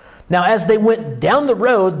 Now as they went down the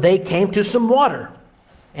road, they came to some water.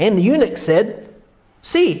 And the eunuch said,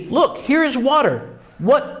 See, look, here is water.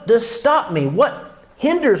 What does stop me? What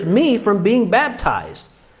hinders me from being baptized?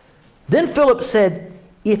 Then Philip said,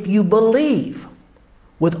 If you believe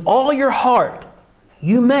with all your heart,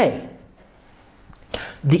 you may.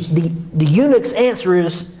 The eunuch's answer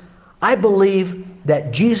is, I believe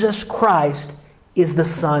that Jesus Christ is the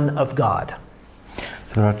Son of God.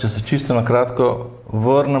 Če se čisto na kratko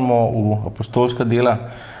vrnemo v apostolska dela,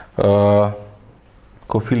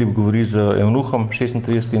 ko Filip govori z eunuhom,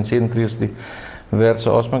 36 in 37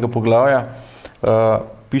 verso 8. poglavja,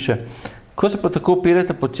 piše: Ko se pa tako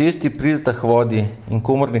peljete po cesti, pridete k vodi in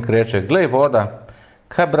komornik reče: Glej, voda,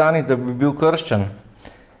 kaj brani, da bi bil krščen?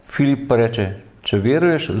 Filip pa reče: Če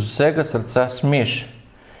veruješ z vsega srca, smeš.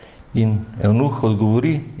 In eunuh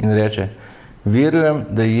odgovori in reče: Verujem,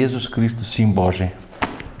 da je Jezus Kristus sin Božji.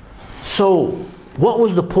 So, what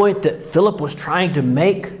was the point that Philip was trying to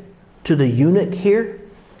make to the eunuch here?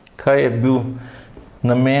 Kaj je bil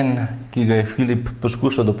namen, ki ga je Filip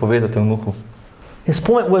poskušal dopovedati eunuhu? His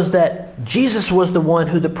point was that Jesus was the one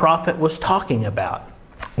who the prophet was talking about.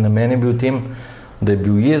 Namen je bil tem, da je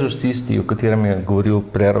bil Jezus tisti, o katerem je govoril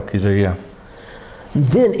prerok Izaija.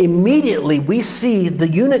 Then immediately we see the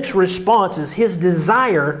eunuch's response is his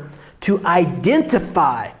desire to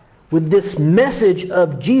identify with this message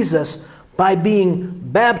of Jesus by being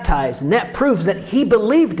baptized. And that proves that he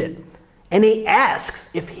believed it. And he asks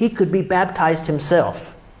if he could be baptized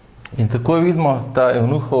himself. In tako vidimo ta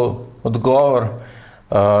eunuhov odgovor,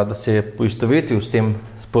 da se je poistovetil s tem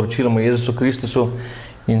sporočilom o Jezusu Kristusu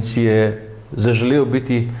in si je zaželel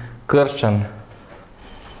biti krščan.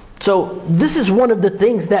 So this is one of the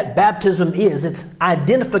things that baptism is. It's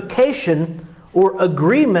identification or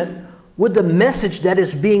agreement with the message that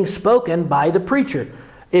is being spoken by the preacher.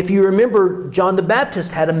 If you remember, John the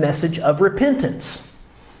Baptist had a message of repentance.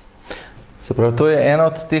 Se pravi, to je ena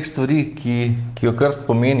od teh stvari, ki jo krst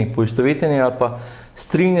pomeni, poistovetenje ali pa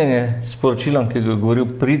strinjanje s sporočilom, ki ga je govoril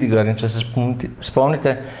pridigar. In če se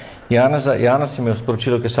spomnite Janeza, Janez je imel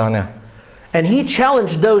sporočilo kesanja. And he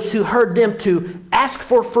challenged those who heard them to ask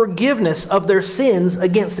for forgiveness of their sins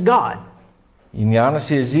against God. In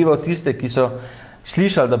Janez je izzival tiste, ki so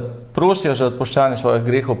slišali, da prosijo za odpuščanje svojih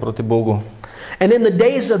grehov proti Bogu. And in the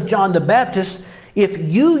days of John the Baptist, if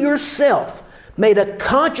you yourself made a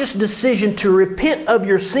conscious decision to repent of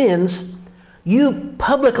your sins, you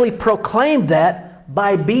publicly proclaimed that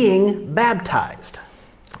by being baptized.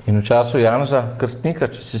 In v času Janeza Krstnika,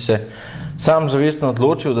 če si se sam zavestno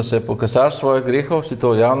odločil, da se pokasaš svojih grehov, si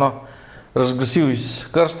to javno razglasil s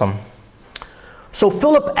krstom. So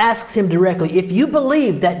Philip asks him directly, if you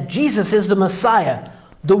believe that Jesus is the Messiah,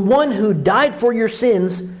 the one who died for your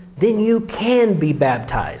sins, then you can be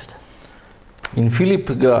baptized. In Filip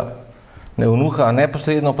ga eunuha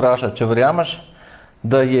neposredno vpraša, če verjameš,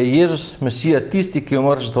 da je Jezus Mesija tisti, ki je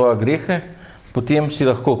umrl za tvoje grehe, potem si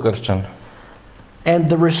lahko krščen. And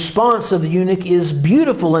the response of the eunuch is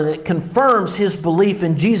beautiful, and it confirms his belief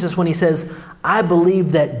in Jesus when he says, I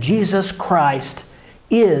believe that Jesus Christ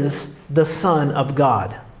is the Son of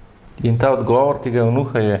God. In ta odgovor tega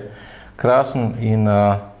eunuha je krasen in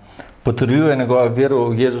potrjuje njegovo vero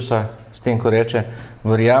v Jezusa s tem, ko reče,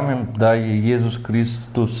 verjamem, da je Jezus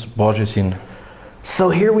Kristus Božji sin. So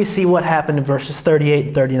here we see what happened in verses 38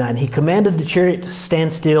 and 39. He commanded the chariot to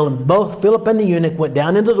stand still, and both Philip and the eunuch went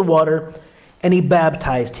down into the water, and he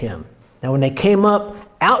baptized him. Now when they came up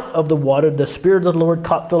out of the water, the Spirit of the Lord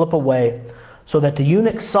caught Philip away, so that the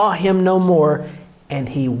eunuch saw him no more, and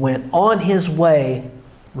he went on his way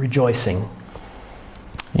rejoicing.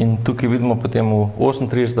 In tukaj vidimo potem v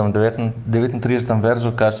 38. 39.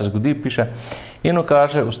 verzu, kaj se zgodi, piše, in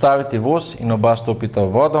ukaže ustaviti voz in oba stopita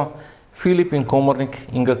v vodo, Filip in komornik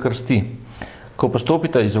in ga krsti. Ko pa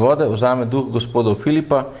stopita iz vode, vzame duh gospodov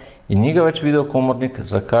Filipa in ni ga več videl komornik,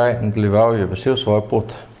 zakaj nadaljeval je vesel svojo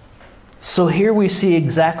pot. So here we see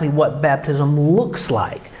exactly what baptism looks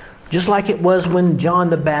like, just like it was when John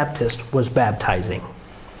the Baptist was baptizing.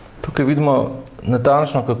 Tukaj vidimo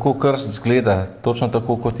natančno, kako krst zgleda, točno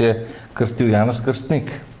tako, kot je krstil Janez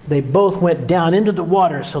Krstnik. They both went down into the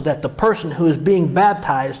water so that the person who is being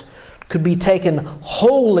baptized could be taken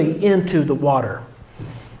wholly into the water.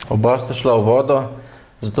 Oba sta šla v vodo,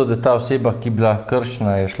 zato da ta oseba, ki je bila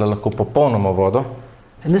krščena, je šla lahko popolnoma v vodo.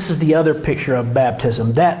 And this is the other picture of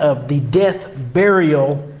baptism, that of the death,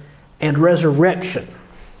 burial, and resurrection.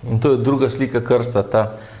 In to je druga slika krsta,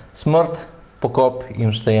 ta smrt, pokop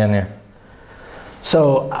in vstajenje.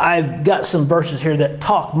 So I've got some verses here that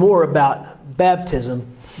talk more about baptism,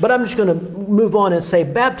 but I'm just going to move on and say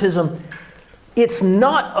baptism, it's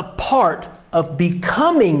not a part of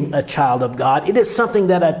becoming a child of God. It is something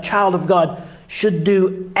that a child of God should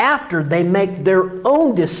do after they make their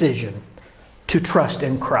own decision to trust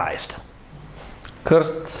in Christ.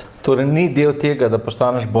 Krst torej ni del tega, da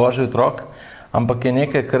postaneš Božji otrok, ampak je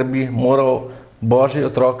nekaj, kar bi moral Božji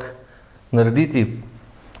otrok narediti,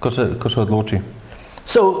 ko se odloči.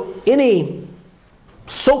 So any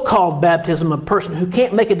so-called baptism, a person who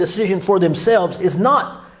can't make a decision for themselves, is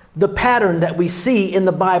not the pattern that we see in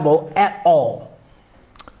the Bible at all.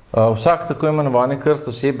 Vsak tako imenovani krst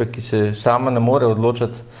osebe, ki se sama ne more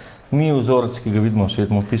odločiti, ni vzorec, ki ga vidimo v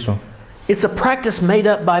Svetem pisu. It's a practice made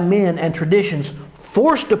up by men and traditions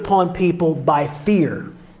forced upon people by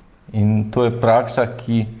fear. In to je praksa,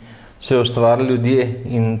 ki so jo ustvarili ljudje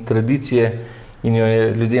in tradicije in jo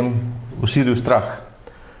je ljudem vsilil strah.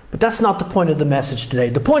 But that's not the point of the message today.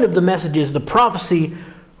 The point of the message is the prophecy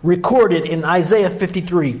recorded in Isaiah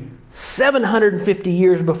 53, 750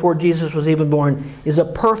 years before Jesus was even born, is a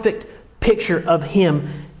perfect picture of him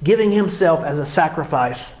giving himself as a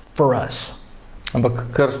sacrifice for us.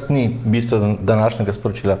 Ampak krst ni bistvo današnjega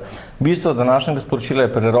sporočila. Bistvo današnjega sporočila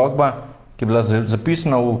je prerokba, ki je bila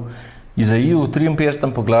zapisana v Izaiju v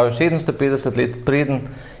 53. poglavju, 750 let preden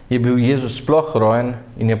je bil Jezus sploh rojen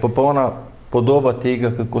in je popolna podoba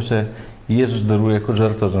tega, kako se Jezus daruje kot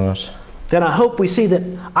žrtev za nas. Then I hope we see that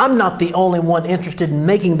I'm not the only one interested in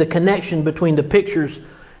making the connection between the pictures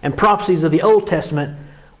and prophecies of the Old Testament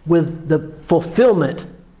with the fulfillment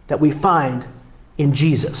that we find in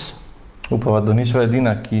Jesus. Upava, da nisva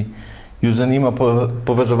edina, ki ju zanima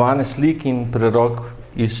povezovanje slik in prerok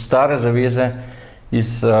iz Stare zaveze,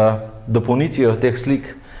 iz dopolnitvijo teh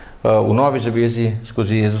slik v Novi zavezi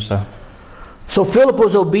skozi Jezusa. So Philip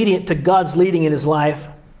was obedient to God's leading in his life.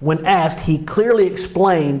 When asked, he clearly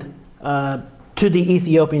explained to the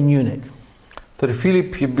Ethiopian eunuch. Torej,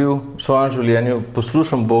 Filip je bil v svojem življenju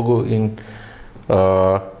poslušan Bogu in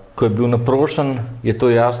ko je bil naprošen, je to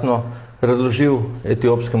jasno razložil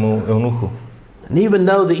etiopskemu eunuhu. And even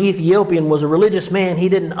though the Ethiopian was a religious man, he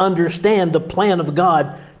didn't understand the plan of God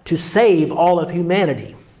to save all of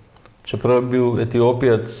humanity. Čeprav je bil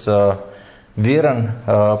Etiopijec veren,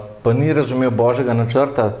 pa ni razumel Božjega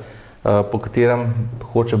načrta, po katerem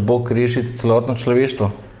hoče Bog rešiti celotno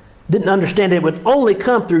človeštvo. Didn't understand it would only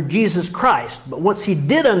come through Jesus Christ, but once he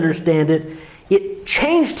did understand it, it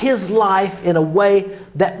changed his life in a way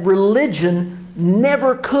that religion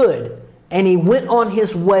never could. And he went on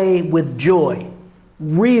his way with joy,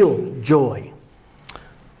 real joy.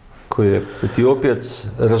 Ko je Etiopijec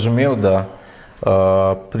razumel, da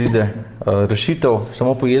pride rešitev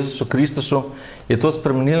samo po Jezusu Kristusu, je to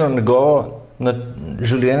spremenilo njegovo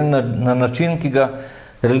življenje na način, ki ga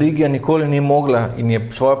religija nikoli ni mogla, in je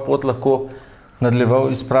svojo pot lahko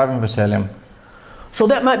nadaljeval s pravim veseljem. So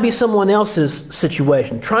that might be someone else's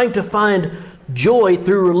situation, trying to find joy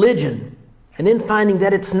through religion and then finding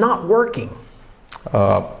that it's not working.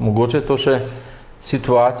 Mogoče je to še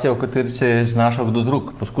situacija, v kateri se je znašel kdo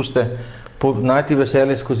drug. Poskusite najti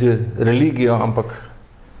veselje skozi religijo, ampak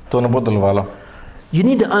to ne bo delovalo. You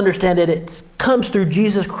need to understand that it comes through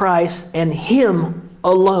Jesus Christ and Him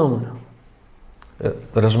alone.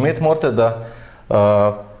 Razumeti morate, da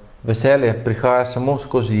veselje prihaja samo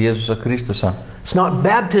skozi Jezusa Kristusa. It's not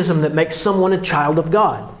baptism that makes someone a child of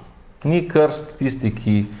God. Ni krst tisti,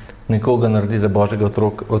 ki nekoga naredi za Božjega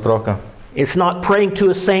otroka. It's not praying to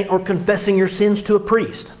a saint or confessing your sins to a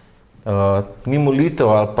priest. Ni molitev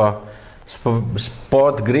ali pa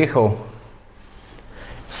spoved grehov.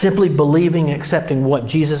 Simply believing and accepting what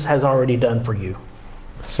Jesus has already done for you.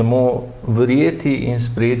 Samo verjeti in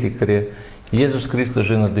sprejeti, kar je Jezus Kristus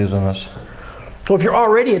že naredil za nas. So if you're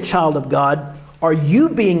already a child of God, are you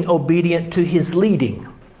being obedient to His leading?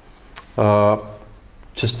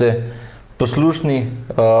 Če ste poslušni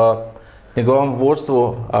njegovemu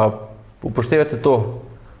vodstvu, upoštevate to,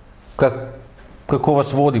 kako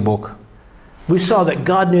vas vodi Bog. We saw that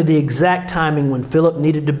God knew the exact timing when Philip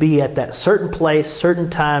needed to be at that certain place, certain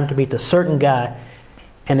time to meet the certain guy,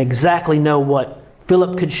 and exactly know what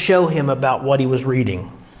Philip could show him about what he was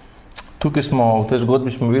reading. Tukaj v tej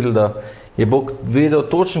zgodbi smo videli, da je Bog vedel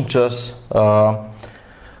točen čas,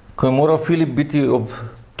 ko je moral Filip biti ob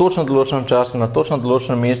točno določenem času, na točno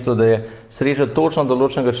določenem mestu, da je srečal točno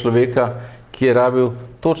določenega človeka, ki je rabil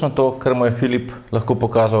točno to, kar mu je Filip lahko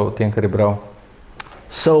pokazal v tem, kar je bral.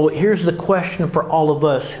 So here's the question for all of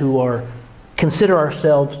us who consider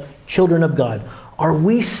ourselves children of God. Are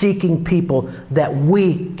we seeking people that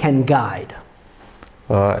we can guide?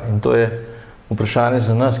 In to je vprašanje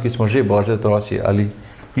za nas, ki smo že Božji otroci. Ali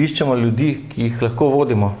iščemo ljudi, ki jih lahko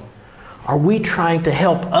vodimo? Are we trying to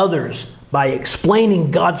help others by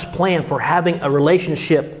explaining God's plan for having a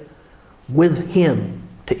relationship with Him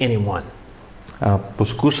to anyone?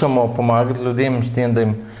 Poskušamo pomagati ljudem s tem, da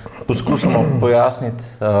jim poskušamo pojasniti,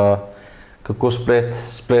 kako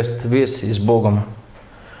splesti vez z Bogom.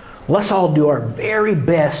 Let's all do our very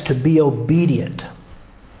best to be obedient.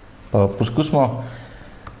 Poskusimo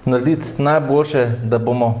narediti najboljše, da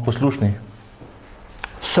bomo poslušni.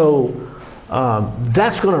 So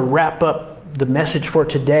that's going to wrap up the message for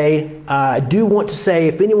today. I do want to say,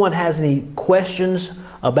 if anyone has any questions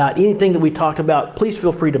about anything that we talked about, please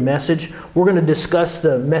feel free to message. We're going to discuss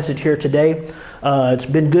the message here today. It's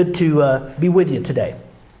been good to be with you today.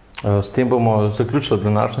 S tem bomo zaključili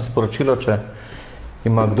današnje sporočilo. Če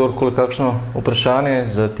ima kdorkoli kakšno vprašanje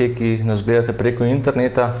za te, ki nas gledate preko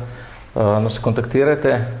interneta, nas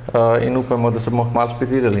kontaktirajte in upamo, da se bomo kmalu spet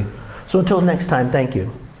videli. So until next time, thank you.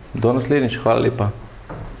 Do naslednjič, hvala lepa.